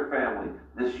part of your family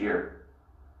this year.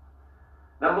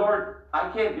 Now, Lord, I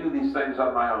can't do these things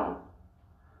on my own.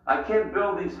 I can't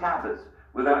build these habits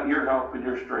without your help and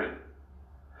your strength.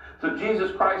 So,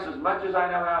 Jesus Christ, as much as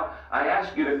I know how, I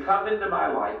ask you to come into my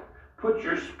life, put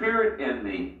your spirit in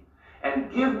me,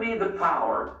 and give me the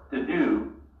power to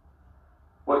do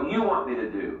what you want me to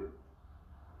do,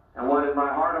 and what in my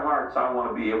heart of hearts I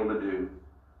want to be able to do.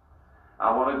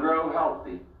 I want to grow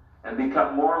healthy and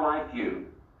become more like you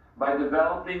by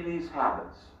developing these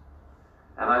habits.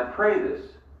 And I pray this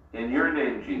in your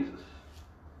name, Jesus.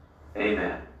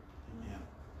 Amen.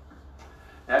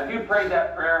 Now, if you prayed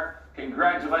that prayer,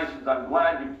 congratulations. I'm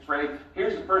glad you prayed.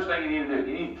 Here's the first thing you need to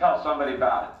do. You need to tell somebody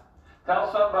about it.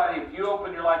 Tell somebody, if you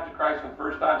open your life to Christ for the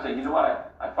first time, say, you know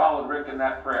what, I followed Rick in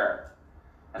that prayer.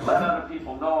 And let other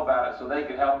people know about it so they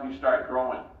can help you start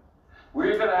growing.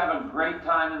 We're going to have a great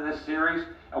time in this series,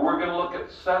 and we're going to look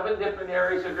at 7 different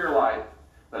areas of your life,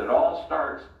 but it all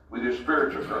starts with your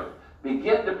spiritual growth.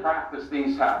 Begin to practice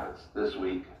these habits this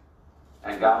week,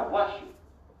 and God will bless you.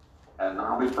 And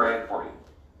I'll be praying for you.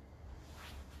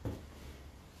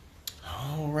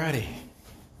 All righty.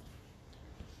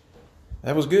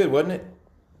 That was good, wasn't it?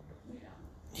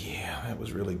 Yeah, that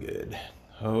was really good.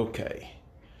 Okay.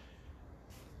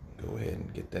 Go ahead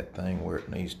and get that thing where it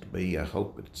needs to be. I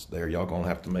hope it's there. Y'all gonna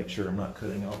have to make sure I'm not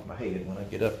cutting off my head when I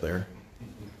get up there.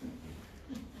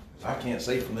 I can't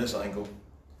see from this angle.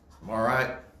 Am I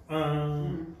right?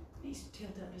 He's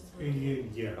tilted up just a little.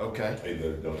 Yeah. Okay. Hey,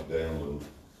 they're dumb it down a little.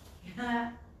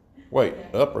 Wait,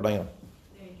 up or down?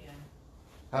 There you go.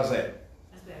 How's that?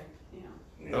 That's better.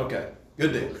 Yeah. Yeah. Okay,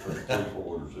 good deal.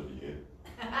 3/4 of the head.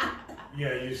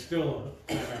 Yeah, you still.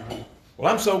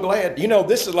 Well, I'm so glad. You know,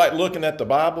 this is like looking at the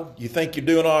Bible. You think you're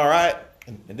doing all right,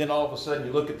 and then all of a sudden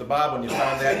you look at the Bible and you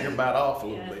find out you're about off a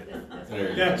little bit. There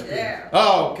you That's go. good. There.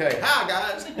 Oh, okay. Hi,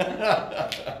 guys.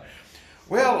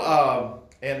 Well,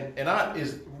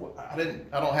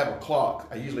 I don't have a clock.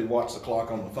 I usually watch the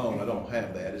clock on the phone. I don't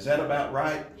have that. Is that about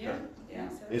right? Yeah. Yeah.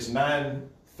 So. It's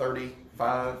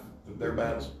 9:35.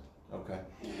 Thereabouts. Okay.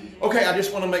 Okay. I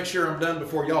just want to make sure I'm done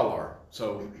before y'all are.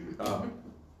 So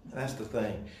that's the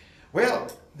thing. Well,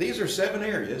 these are 7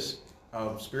 areas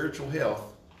of spiritual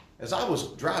health. As I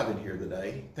was driving here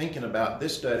today, thinking about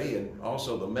this study and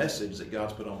also the message that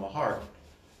God's put on my heart,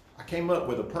 I came up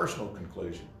with a personal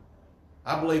conclusion.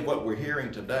 I believe what we're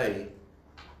hearing today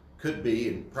could be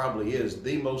and probably is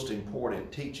the most important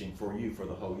teaching for you for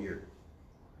the whole year.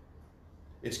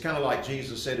 It's kind of like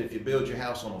Jesus said, if you build your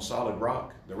house on a solid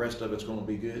rock, the rest of it's going to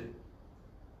be good.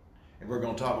 And we're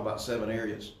going to talk about 7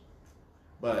 areas.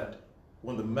 But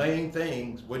one of the main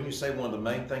things, wouldn't you say one of the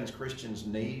main things Christians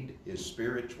need is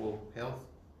spiritual health?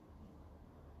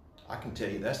 I can tell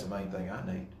you that's the main thing I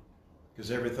need,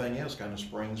 because everything else kind of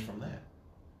springs from that.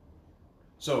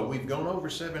 So we've gone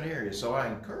over 7 areas, so I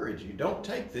encourage you, don't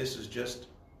take this as just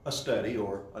a study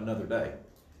or another day,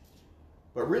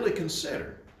 but really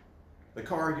consider the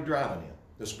car you're driving in,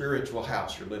 the spiritual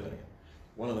house you're living in.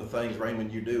 One of the things,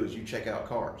 Raymond, you do is you check out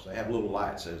cars. They have a little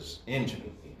light that says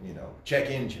engine,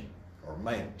 check engine. Or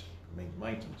means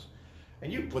maintenance.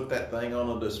 And you put that thing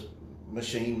on this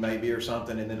machine maybe or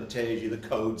something, and then it tells you the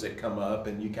codes that come up,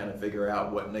 and you kind of figure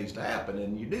out what needs to happen,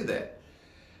 and you do that.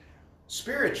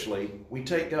 Spiritually, we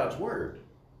take God's word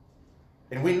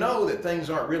and we know that things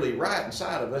aren't really right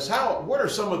inside of us, what are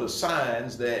some of the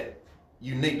signs that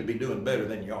you need to be doing better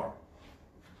than you are?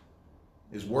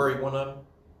 Is worry one of them?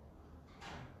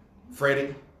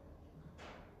 Fretting?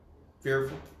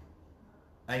 Fearful?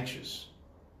 Anxious?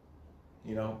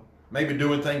 You know, maybe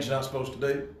doing things you're not supposed to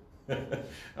do.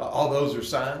 All those are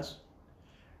signs.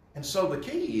 And so the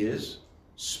key is,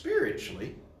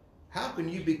 spiritually, how can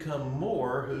you become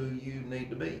more who you need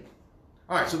to be?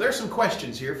 All right, so there's some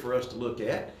questions here for us to look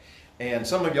at. And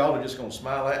some of y'all are just going to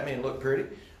smile at me and look pretty.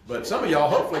 But some of y'all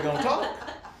hopefully going to talk.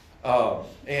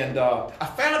 I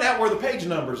found out where the page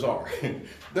numbers are.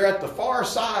 They're at the far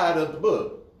side of the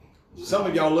book. Some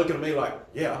of y'all looking at me like,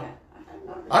 yeah.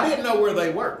 I didn't know where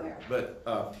they were. But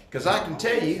because I can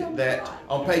tell you that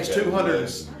on page 200,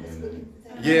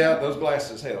 yeah, those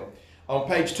glasses help. On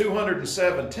page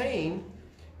 217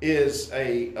 is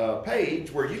a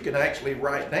page where you can actually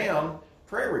write down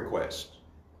prayer requests.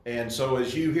 And so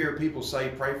as you hear people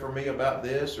say, pray for me about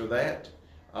this or that,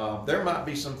 there might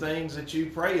be some things that you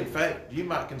pray. In fact, you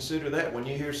might consider that when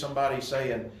you hear somebody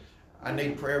saying, I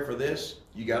need prayer for this,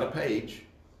 you got a page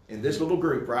in this little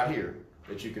group right here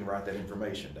that you can write that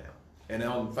information down. And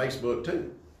on Facebook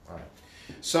too. All right.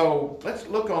 So let's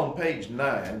look on page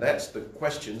 9. That's the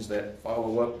questions that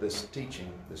follow up this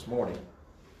teaching this morning.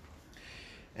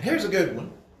 And here's a good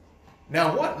one.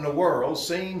 Now, what in the world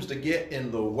seems to get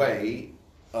in the way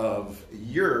of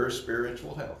your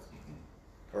spiritual health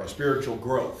or spiritual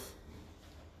growth?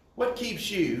 What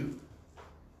keeps you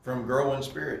from growing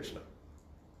spiritually?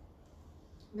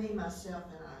 Me, myself,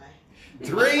 and I.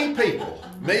 3 people.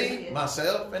 Me,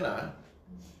 myself, and I.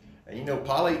 And you know,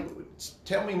 Polly,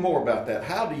 tell me more about that.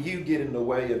 How do you get in the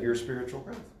way of your spiritual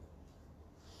growth?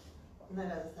 Let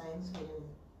other things get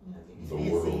in, The get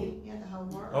busy. world. Yeah, the whole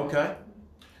world. Okay.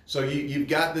 So you've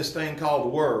got this thing called the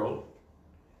world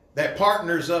that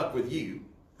partners up with you.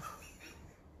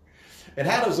 And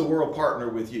how does the world partner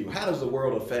with you? How does the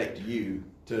world affect you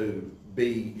to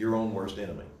be your own worst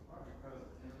enemy?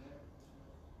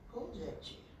 Pulls at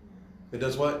you. It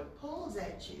does what? Pulls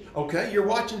at you. Okay, you're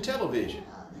watching television.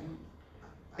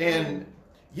 And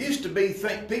used to be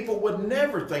people would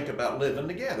never think about living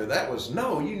together. That was,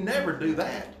 no, you never do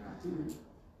that.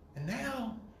 And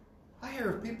now I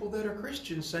hear of people that are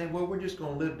Christians saying, well, we're just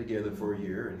going to live together for a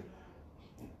year.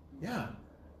 And yeah.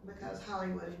 Because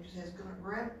Hollywood has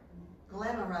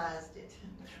glamorized it.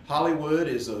 Hollywood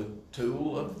is a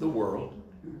tool of the world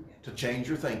to change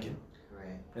your thinking.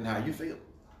 Correct. And how you feel.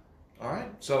 All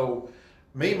right. So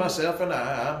me, myself, and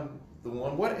I'm the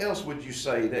one. What else would you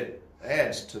say that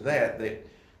adds to that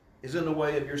is in the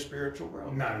way of your spiritual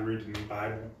growth? Not reading the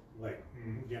Bible, like,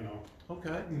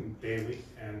 Okay. daily.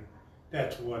 And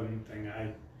that's one thing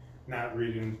not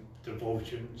reading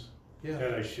devotions Yeah.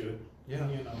 that I should, Yeah.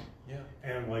 Yeah.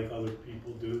 and like other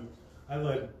people do. I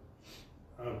led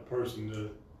a person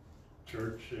to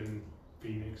church in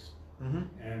Phoenix, Mm-hmm.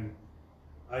 and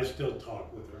I still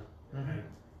talk with her, Mhm. and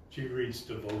she reads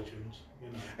devotions,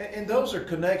 And those are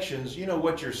connections. You know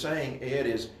what you're saying, Ed,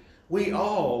 is we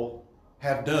all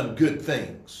have done good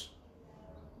things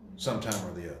sometime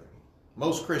or the other.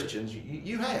 Most Christians,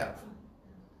 you have.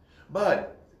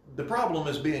 But the problem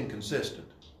is being consistent.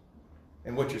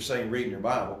 And what you're saying, reading your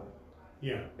Bible,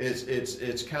 Yeah.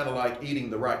 it's kind of like eating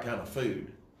the right kind of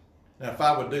food. Now, if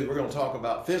we're going to talk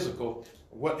about physical,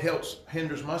 what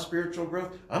hinders my spiritual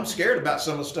growth? I'm scared about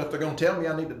some of the stuff they're going to tell me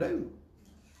I need to do.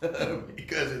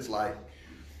 Because it's like,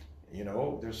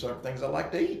 there's certain things I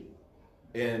like to eat.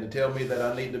 And to tell me that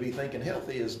I need to be thinking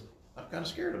healthy I'm kind of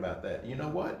scared about that. You know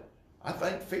what? I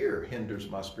think fear hinders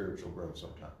my spiritual growth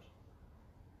sometimes.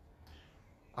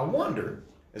 I wonder,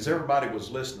 as everybody was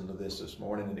listening to this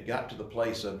morning and it got to the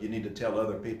place of you need to tell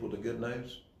other people the good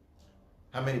news,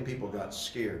 how many people got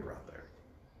scared right there?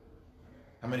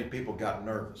 How many people got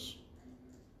nervous?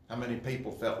 How many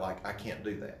people felt like, I can't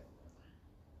do that?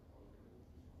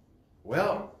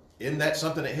 Well, isn't that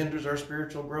something that hinders our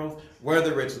spiritual growth?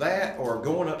 Whether it's that or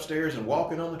going upstairs and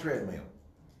walking on the treadmill.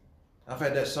 I've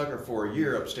had that sucker for a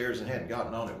year upstairs and hadn't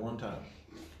gotten on it one time.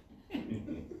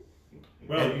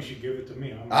 Well, you should give it to me.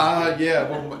 Yeah,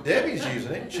 well, Debbie's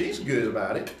using it. She's good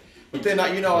about it. But then,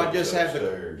 I just had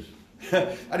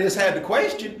the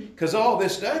question, because all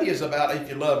this study is about if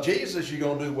you love Jesus, you're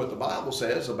going to do what the Bible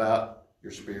says about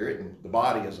your spirit, and the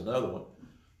body is another one.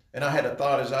 And I had a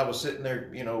thought as I was sitting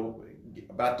there,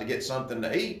 about to get something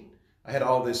to eat. I had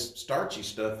all this starchy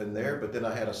stuff in there, but then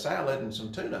I had a salad and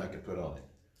some tuna I could put on it.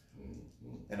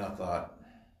 And I thought,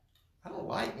 I don't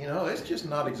like, it's just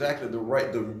not exactly the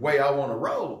way I want to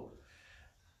roll.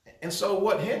 And so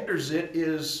what hinders it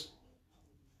is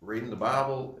reading the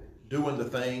Bible, doing the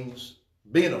things,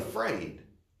 being afraid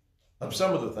of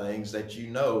some of the things that you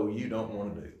know you don't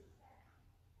want to do.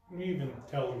 Even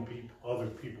telling other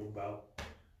people about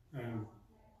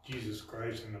Jesus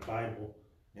Christ and the Bible.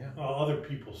 Yeah. Other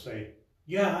people say,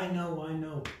 "Yeah, I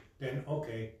know." Then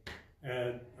okay,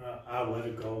 I'll let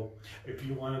it go. If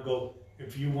you want to go to church,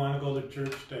 if you want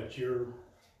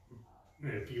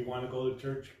to go to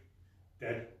church,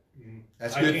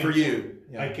 That's good for you.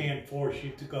 Yeah. I can't force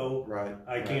you to go. Right.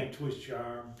 I can't twist your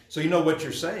arm. So you know what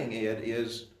you're saying, Ed,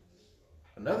 is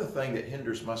another thing that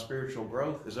hinders my spiritual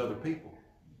growth is other people.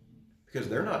 Because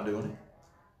they're not doing it.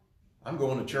 I'm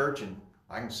going to church and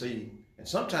I can see, and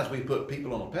sometimes we put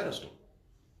people on a pedestal.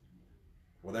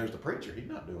 Well, there's the preacher. He's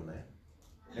not doing that.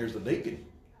 There's the deacon,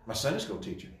 my Sunday school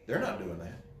teacher. They're not doing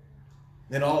that.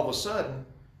 Then all of a sudden,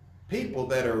 people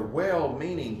that are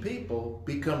well-meaning people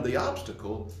become the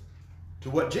obstacle to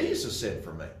what Jesus said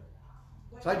for me.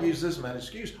 So I use this as an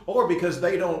excuse. Or because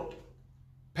they don't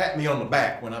pat me on the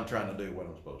back when I'm trying to do what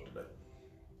I'm supposed to do.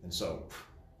 And so,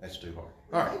 that's too hard.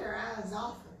 All right. Get our eyes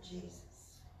off of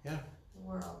Jesus. Yeah. The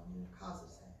world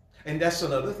causes that. And that's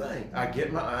another thing. I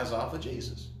get my eyes off of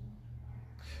Jesus.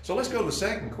 So let's go to the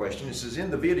second question. It says,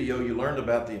 in the video, you learned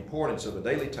about the importance of a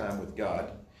daily time with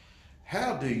God.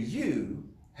 How do you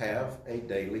have a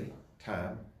daily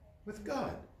time with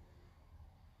God?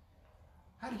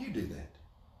 How do you do that?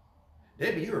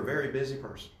 Debbie, you're a very busy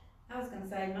person. I was going to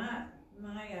say,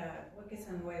 what gets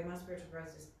in the way of my spiritual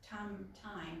growth is time,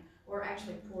 or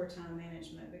actually poor time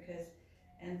management,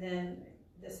 and then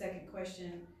the second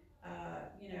question, I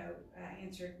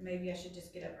answered maybe I should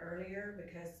just get up earlier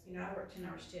because, I work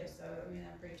 10-hour shifts, so,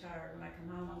 I'm pretty tired. When I come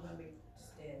home, I'm going to be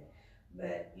just dead.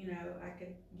 But, I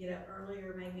could get up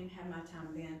earlier maybe and have my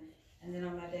time then, and then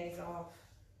on my days off,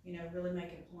 really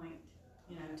make it a point,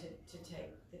 to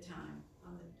take the time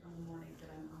on the mornings that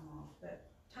I'm off.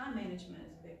 But time management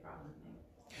is a big problem with me.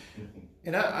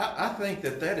 And I think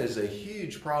that is a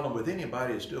huge problem with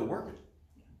anybody that's still working.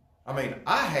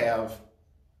 I have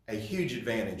a huge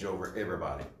advantage over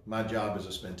everybody. My job is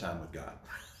to spend time with God.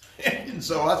 And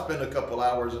so I spend a couple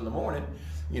hours in the morning,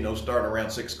 starting around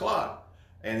 6 o'clock.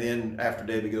 And then after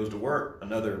Debbie goes to work,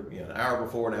 another an hour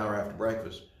before, an hour after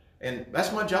breakfast. And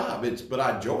that's my job. But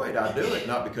I enjoy it. I do it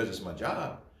not because it's my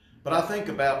job. But I think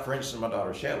about, for instance, my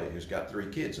daughter Shelly, who's got 3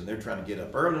 kids, and they're trying to get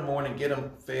up early in the morning, get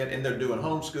them fed, and they're doing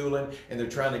homeschooling,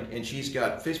 and she's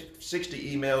got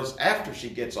 60 emails after she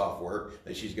gets off work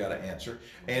that she's got to answer.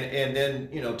 And then,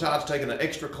 Todd's taking an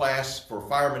extra class for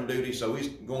fireman duty, so he's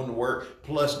going to work,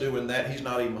 plus doing that. He's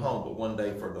not even home but one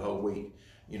day for the whole week,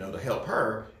 to help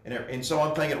her. And so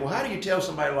I'm thinking, well, how do you tell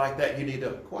somebody like that you need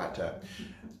a quiet time?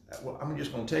 Well, I'm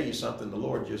just going to tell you something the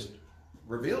Lord just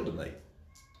revealed to me.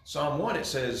 Psalm 1, it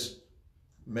says,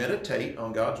 meditate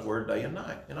on God's word day and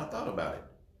night. And I thought about it.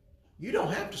 You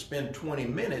don't have to spend 20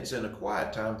 minutes in a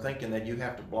quiet time thinking that you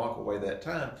have to block away that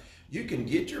time. You can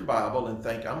get your Bible and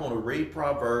think, I'm going to read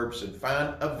Proverbs and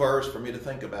find a verse for me to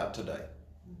think about today.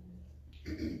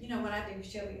 What I do,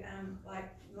 Shelby,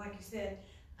 like you said,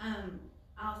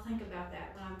 I'll think about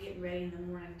that when I'm getting ready in the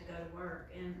morning to go to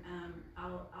work. And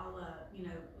I'll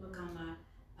look on my,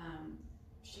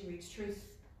 she reads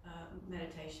Truth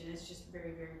meditation. It's just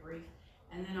very, very brief.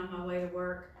 And then on my way to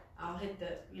work, I'll hit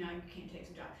the, you can't take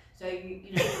some drive. So, I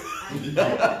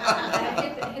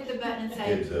hit the button and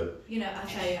say, I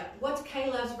say, what's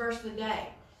Kayla's verse of the day?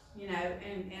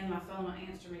 And my phone will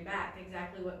answer me back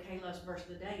exactly what Kayla's verse of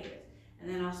the day is. And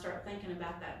then I'll start thinking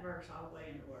about that verse all the way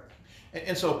into work.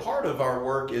 And so part of our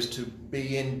work is to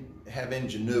have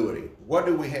ingenuity. What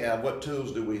do we have? What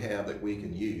tools do we have that we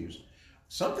can use?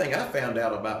 Something I found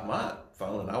out about my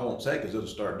phone, and I won't say because it'll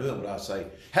start doing, but I'll say,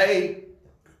 hey,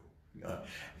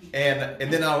 and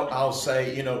then I'll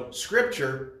say,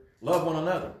 Scripture, love one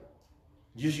another.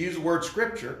 Just use the word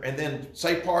Scripture and then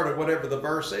say part of whatever the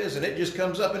verse is, and it just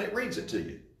comes up and it reads it to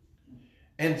you.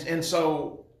 And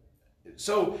so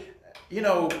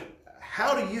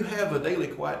how do you have a daily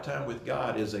quiet time with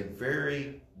God is a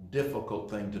very difficult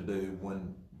thing to do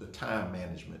when the time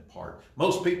management part.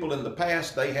 Most people in the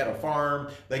past, they had a farm,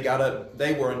 they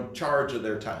were in charge of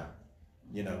their time,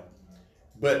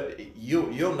 But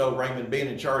you'll know, Raymond, being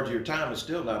in charge of your time is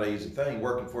still not an easy thing.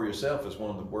 Working for yourself is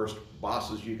one of the worst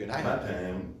bosses you can have. My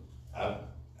time, I've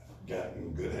gotten a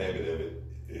good habit of it,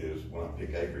 is when I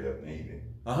pick Avery up in the evening.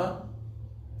 I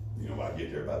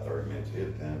get there about 30 minutes ahead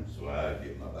of time, so I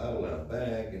get my Bible out the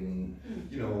bag, and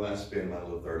I spend my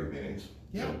little 30 minutes.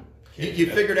 Yeah. You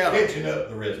figured out catching up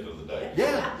the rest of the day.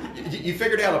 Yeah. You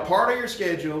figured out a part of your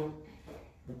schedule,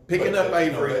 picking up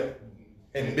Avery.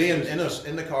 And being in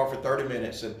the car for 30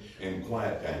 minutes. And in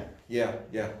quiet time. Yeah.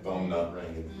 Phone not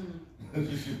ringing.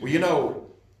 Well,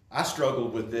 I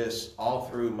struggled with this all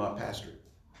through my pastorate.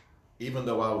 Even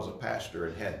though I was a pastor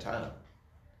and had time,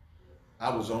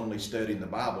 I was only studying the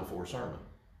Bible for a sermon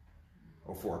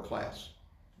or for a class.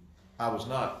 I was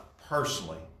not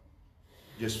personally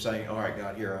just saying, all right,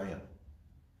 God, here I am.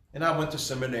 And I went to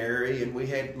seminary and we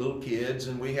had little kids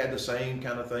and we had the same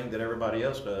kind of thing that everybody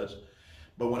else does.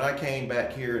 But when I came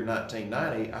back here in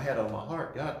 1990, I had on my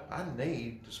heart, God, I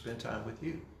need to spend time with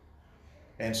you.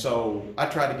 And so I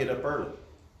tried to get up early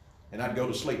and I'd go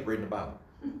to sleep reading the Bible.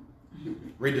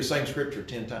 Read the same scripture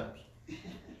 10 times.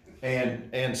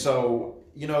 And so,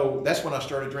 you know, that's when I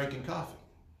started drinking coffee.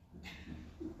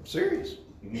 I'm serious.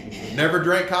 Never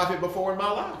drank coffee before in my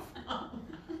life.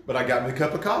 But I got me a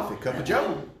cup of coffee, a cup of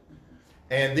Joe.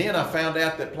 And then I found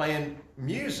out that playing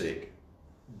music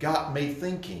got me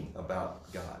thinking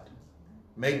about God.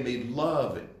 Made me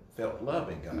love it, felt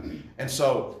loving God. And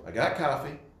so I got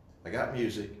coffee, I got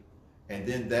music, and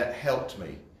then that helped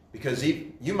me. Because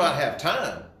you might have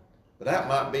time, but that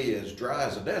might be as dry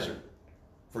as a desert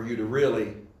for you to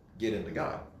really get into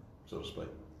God, so to speak.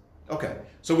 Okay,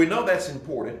 so we know that's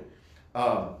important.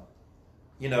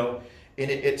 You know, and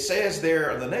it says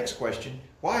there in the next question,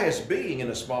 why is being in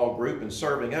a small group and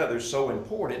serving others so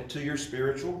important to your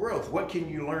spiritual growth? What can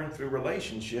you learn through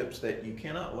relationships that you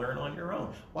cannot learn on your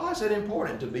own? Why is it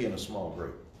important to be in a small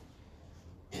group?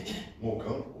 More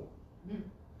comfortable.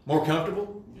 More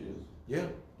comfortable? Yes.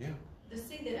 Yeah. To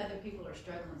see that other people are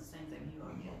struggling the same thing you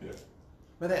are. Yeah.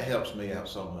 But that helps me out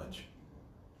so much.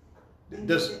 And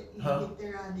Does, you get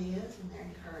their ideas and their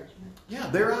encouragement. Yeah,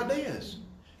 their ideas.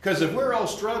 Because if we're all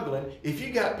struggling, if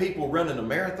you got people running a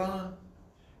marathon,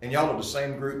 and y'all are the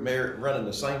same group running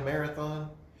the same marathon,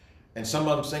 and some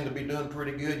of them seem to be doing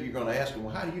pretty good, you're going to ask them,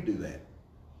 well, how do you do that?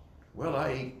 Well,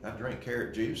 I drink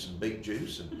carrot juice and beet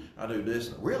juice, and I do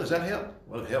this. Really, does that help?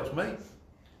 Well, it helps me.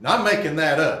 Now, I'm making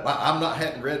that up.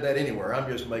 Hadn't read that anywhere. I'm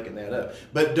just making that up.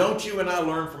 But don't you and I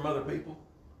learn from other people?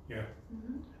 Yeah.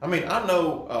 Mm-hmm. I mean, I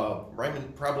know,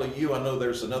 Raymond, probably you, I know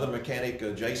there's another mechanic,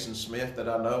 Jason Smith, that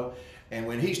I know. And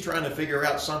when he's trying to figure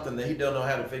out something that he doesn't know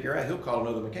how to figure out, he'll call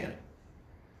another mechanic.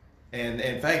 And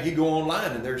in fact, you go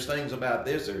online and there's things about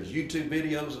this, there's YouTube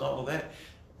videos and all of that.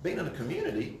 Being in a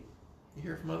community, you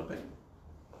hear from other people.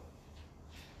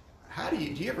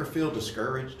 Do you ever feel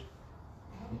discouraged?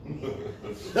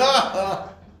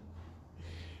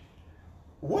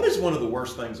 What is one of the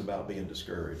worst things about being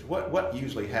discouraged? What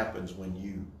usually happens when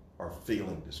you are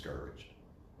feeling discouraged?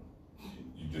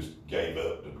 You just gave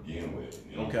up to begin with.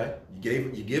 You know? Okay,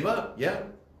 you give up, yeah.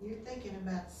 You're thinking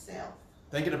about self.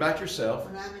 Thinking about yourself.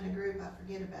 When I'm in a group, I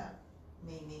forget about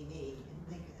me, and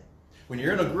think of it. When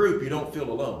you're in a group, you don't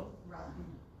feel alone. Right.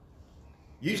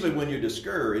 Usually when you're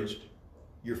discouraged,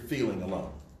 you're feeling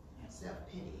alone.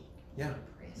 Self-pity. Yeah,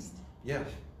 Depressed. yeah.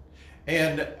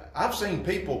 And I've seen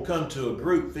people come to a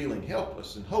group feeling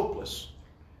helpless and hopeless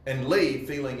and leave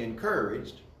feeling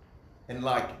encouraged and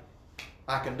like,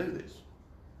 I can do this.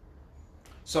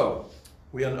 So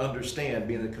we understand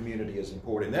being in a community is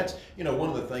important. And that's, one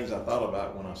of the things I thought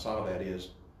about when I saw that is,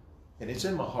 and it's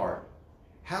in my heart,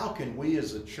 how can we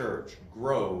as a church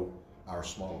grow our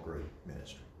small group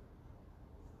ministry?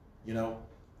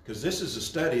 Because this is a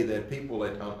study that people,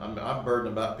 I'm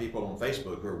burdened about people on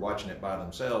Facebook who are watching it by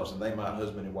themselves, and they might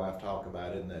husband and wife talk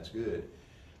about it, and that's good.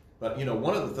 But,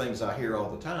 one of the things I hear all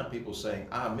the time, people saying,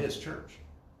 I miss church.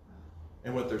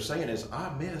 And what they're saying is,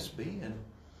 I miss being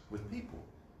with people.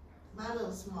 My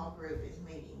little small group is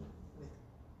meeting with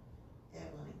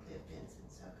Evelyn and Cliff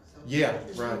Vincent. So Yeah,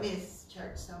 right. We miss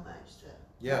church so much.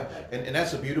 Yeah, and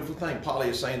that's a beautiful thing. Polly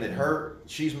is saying that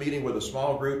she's meeting with a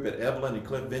small group at Evelyn and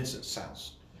Cliff Vincent's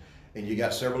house. And you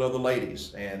got several other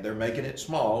ladies, and they're making it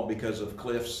small because of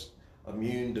Cliff's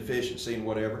immune deficiency and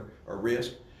whatever, or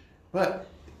risk. But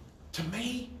to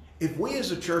me, if we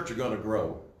as a church are going to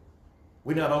grow,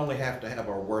 we not only have to have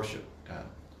our worship time,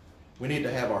 we need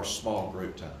to have our small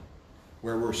group time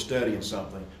where we're studying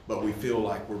something, but we feel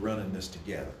like we're running this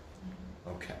together.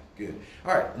 Okay, good.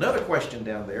 All right, another question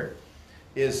down there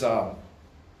is,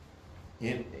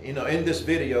 in this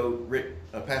video,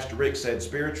 Pastor Rick said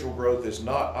spiritual growth is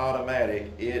not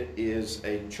automatic, it is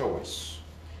a choice.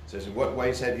 It says, in what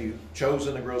ways have you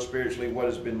chosen to grow spiritually? What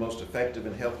has been most effective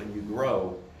in helping you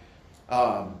grow?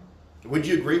 Would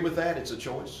you agree with that? It's a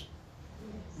choice.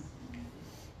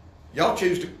 Y'all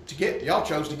chose to get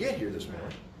here this morning.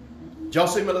 Did y'all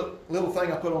see my little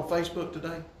thing I put on Facebook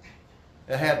today?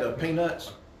 It had the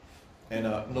peanuts and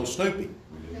little Snoopy.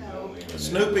 No.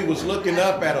 Snoopy was looking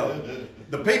up at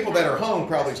the people that are home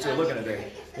probably still looking at that.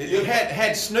 It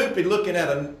had Snoopy looking at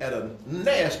a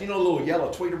nest, a little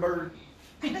yellow tweeter bird,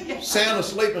 sound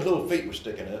asleep, and his little feet were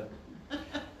sticking up.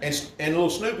 And little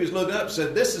Snoopy's looking up and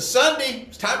said, "This is Sunday.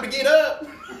 It's time to get up."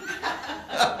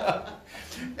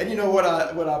 And you know what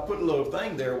I put a little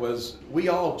thing there was we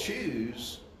all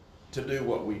choose to do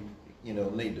what we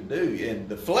need to do. And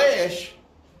the flesh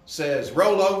says,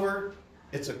 roll over.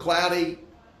 It's a cloudy,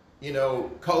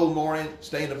 cold morning.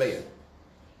 Stay in the bed.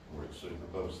 Or it's Super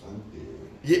Bowl Sunday.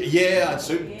 Yeah,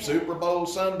 Super Bowl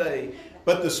Sunday.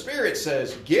 But the Spirit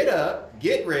says, get up,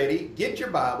 get ready, get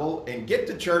your Bible, and get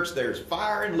to church. There's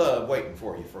fire and love waiting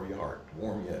for you, for your heart, to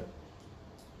warm you up.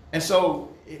 And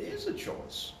so it is a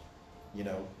choice.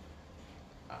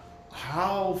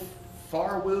 How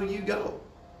far will you go?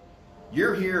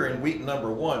 You're here in week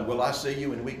number 1. Will I see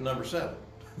you in week number 7?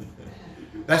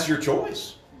 That's your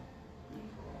choice.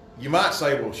 You might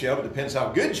say, well, Shelby, it depends how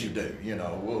good you do.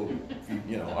 All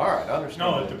right, I understand.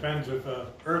 No, it depends if an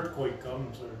earthquake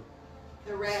comes or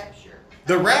The rapture.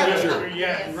 The rapture.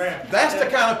 Yeah, rapture. That's the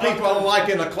kind of people I like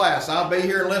in a class. I'll be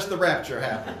here unless the rapture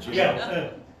happens.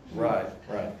 Yeah. Right.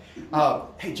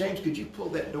 Hey, James, could you pull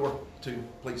that door too,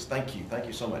 please? Thank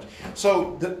you so much.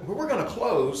 So we're going to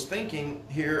close thinking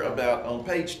here about, on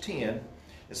page 10,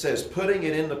 it says, putting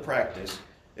it into practice.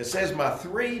 It says, my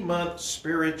 3-month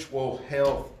spiritual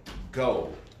health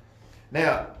goal.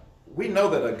 Now, we know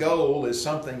that a goal is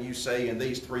something you say in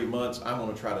these 3 months, I'm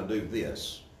going to try to do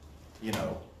this,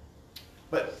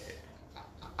 But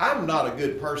I'm not a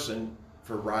good person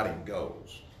for writing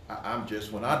goals. I'm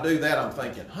just, when I do that, I'm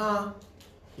thinking,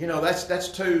 that's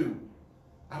too,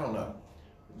 I don't know.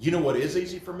 You know what is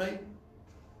easy for me?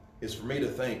 Is for me to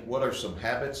think, what are some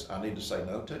habits I need to say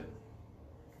no to?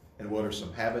 And what are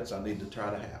some habits I need to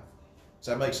try to have? Does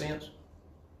that make sense?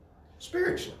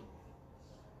 Spiritually.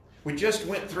 We just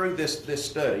went through this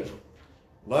study,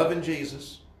 loving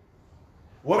Jesus.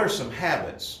 What are some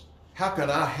habits? How can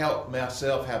I help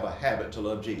myself have a habit to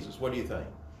love Jesus? What do you think?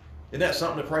 Isn't that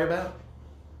something to pray about?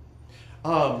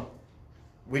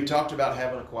 We talked about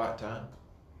having a quiet time.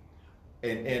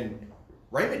 And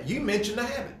Raymond, you mentioned a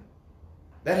habit.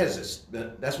 That's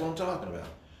what I'm talking about.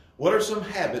 What are some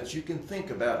habits you can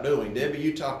think about doing? Debbie,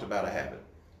 you talked about a habit,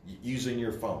 using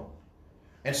your phone.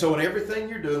 And so in everything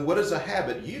you're doing, what is a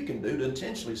habit you can do to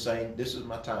intentionally saying, this is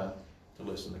my time to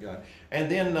listen to God?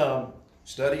 And then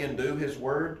study and do His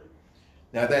Word.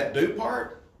 Now that do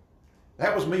part,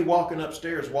 that was me walking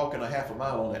upstairs, walking a half a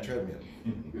mile on that treadmill.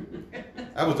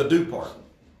 That was the do part.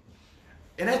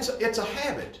 And it's a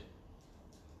habit.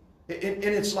 And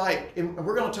it's like, and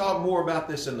we're going to talk more about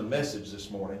this in the message this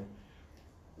morning.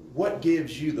 What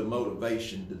gives you the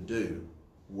motivation to do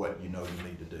what you know you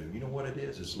need to do? You know what it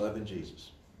is? It's loving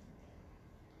Jesus.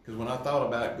 Because when I thought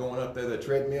about going up there that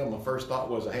treadmill, my first thought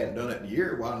was I hadn't done it in a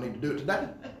year. Well, I need to do it today.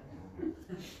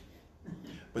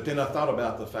 But then I thought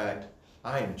about the fact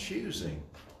I am choosing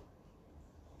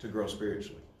to grow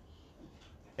spiritually.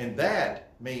 And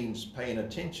that means paying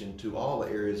attention to all the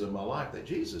areas of my life that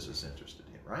Jesus is interested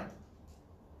in, right?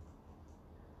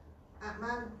 I'm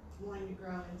wanting to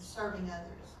grow in serving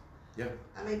others. Yeah.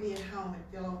 I may be at home and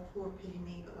feel, oh, poor pity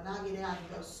me, but when I get out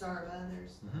and go serve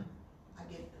others, I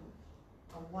get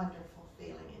a wonderful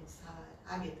feeling inside.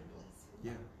 I get the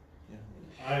blessing.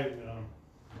 Yeah.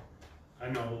 I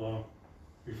know,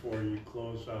 before you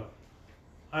close up,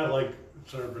 I like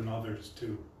serving others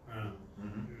too.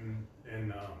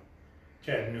 In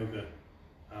Chattanooga,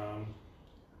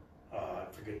 I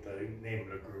forget the name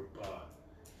of the group.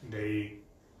 They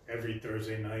every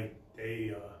Thursday night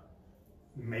they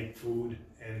make food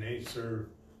and they serve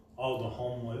all the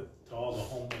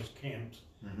homeless camps.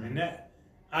 And that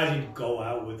I didn't go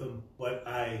out with them, but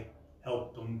I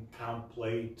helped them count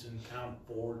plates and count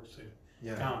forks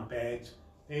and count bags.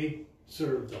 They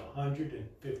served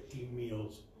 150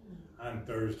 meals on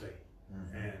Thursday,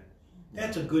 and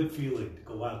that's a good feeling to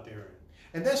go out there.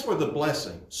 And that's where the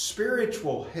blessing,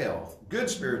 spiritual health, good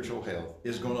spiritual health,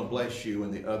 is going to bless you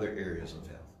in the other areas of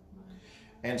health.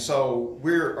 And so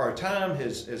our time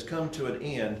has come to an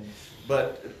end,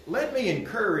 but let me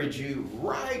encourage you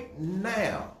right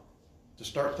now to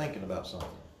start thinking about something.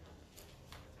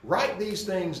 Write these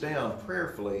things down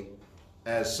prayerfully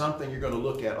as something you're going to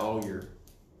look at all year.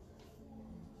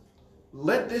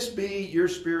 Let this be your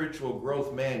spiritual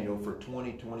growth manual for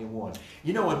 2021.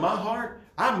 You know, in my heart,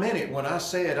 I meant it when I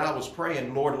said I was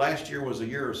praying, Lord, last year was a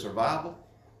year of survival.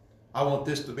 I want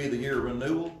this to be the year of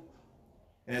renewal.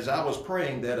 And as I was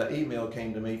praying, that an email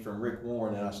came to me from Rick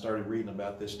Warren, and I started reading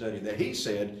about this study that he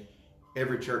said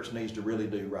every church needs to really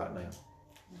do right now.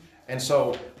 And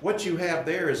so what you have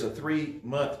there is a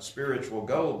 3-month spiritual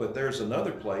goal, but there's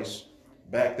another place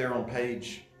back there on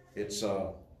page, it's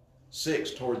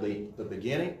 6 toward the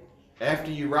beginning.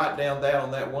 After you write down that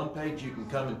on that one page, you can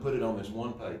come and put it on this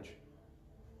one page.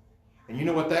 And you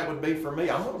know what that would be for me?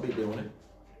 I'm going to be doing it.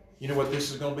 You know what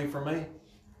this is going to be for me?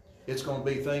 It's going to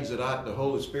be things that the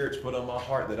Holy Spirit's put on my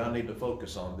heart that I need to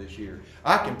focus on this year.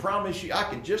 I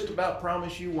can just about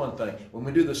promise you one thing. When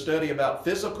we do the study about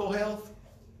physical health,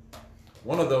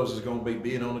 one of those is going to be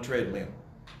being on a treadmill.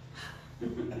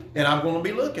 And I'm going to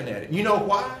be looking at it. You know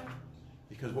why?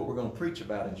 Because what we're going to preach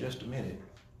about in just a minute,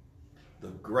 the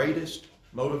greatest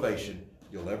motivation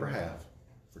you'll ever have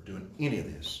for doing any of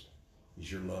this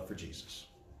is your love for Jesus.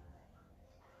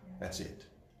 That's it.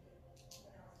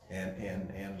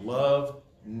 And love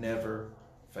never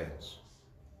fails.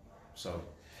 So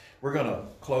we're going to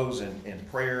close in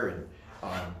prayer, and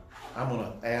I'm going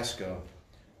to ask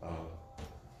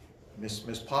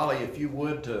Miss Polly, if you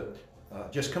would, to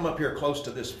just come up here close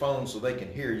to this phone so they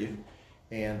can hear you.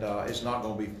 And it's not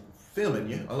going to be filming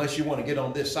you unless you want to get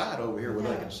on this side over here where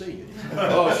they can see you.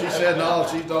 Oh, she said no,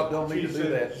 she don't need to do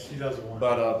that. She doesn't want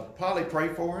But Polly, pray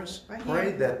for us.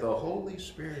 Pray that the Holy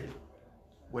Spirit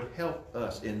would help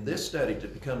us in this study to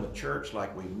become a church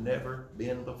like we've never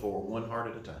been before, one heart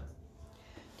at a time.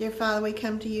 Dear Father, we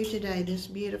come to you today, this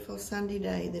beautiful Sunday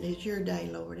day that is your day,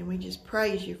 Lord, and we just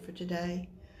praise you for today.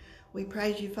 We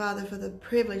praise you, Father, for the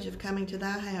privilege of coming to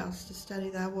thy house to study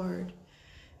thy word.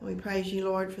 And we praise you,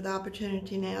 Lord, for the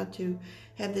opportunity now to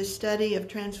have this study of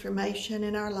transformation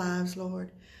in our lives,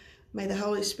 Lord. May the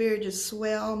Holy Spirit just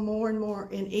swell more and more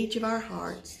in each of our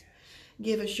hearts.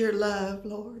 Give us your love,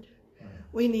 Lord.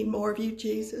 We need more of you,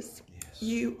 Jesus. Yes.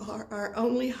 You are our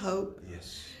only hope.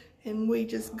 Yes. And we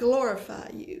just glorify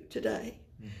you today.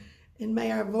 Mm-hmm. And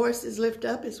may our voices lift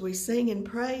up as we sing and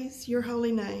praise your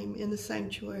holy name in the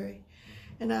sanctuary.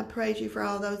 And I praise you for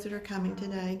all those that are coming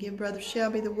today. Give Brother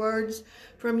Shelby the words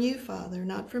from you, Father,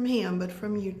 not from him, but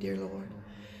from you, dear Lord.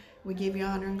 We give you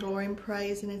honor and glory and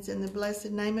praise, and it's in the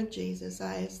blessed name of Jesus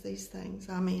I ask these things.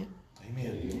 Amen.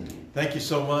 Amen. Thank you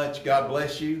so much. God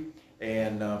bless you.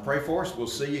 And pray for us. We'll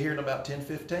see you here in about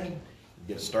 10:15.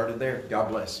 Get started there. God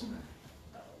bless.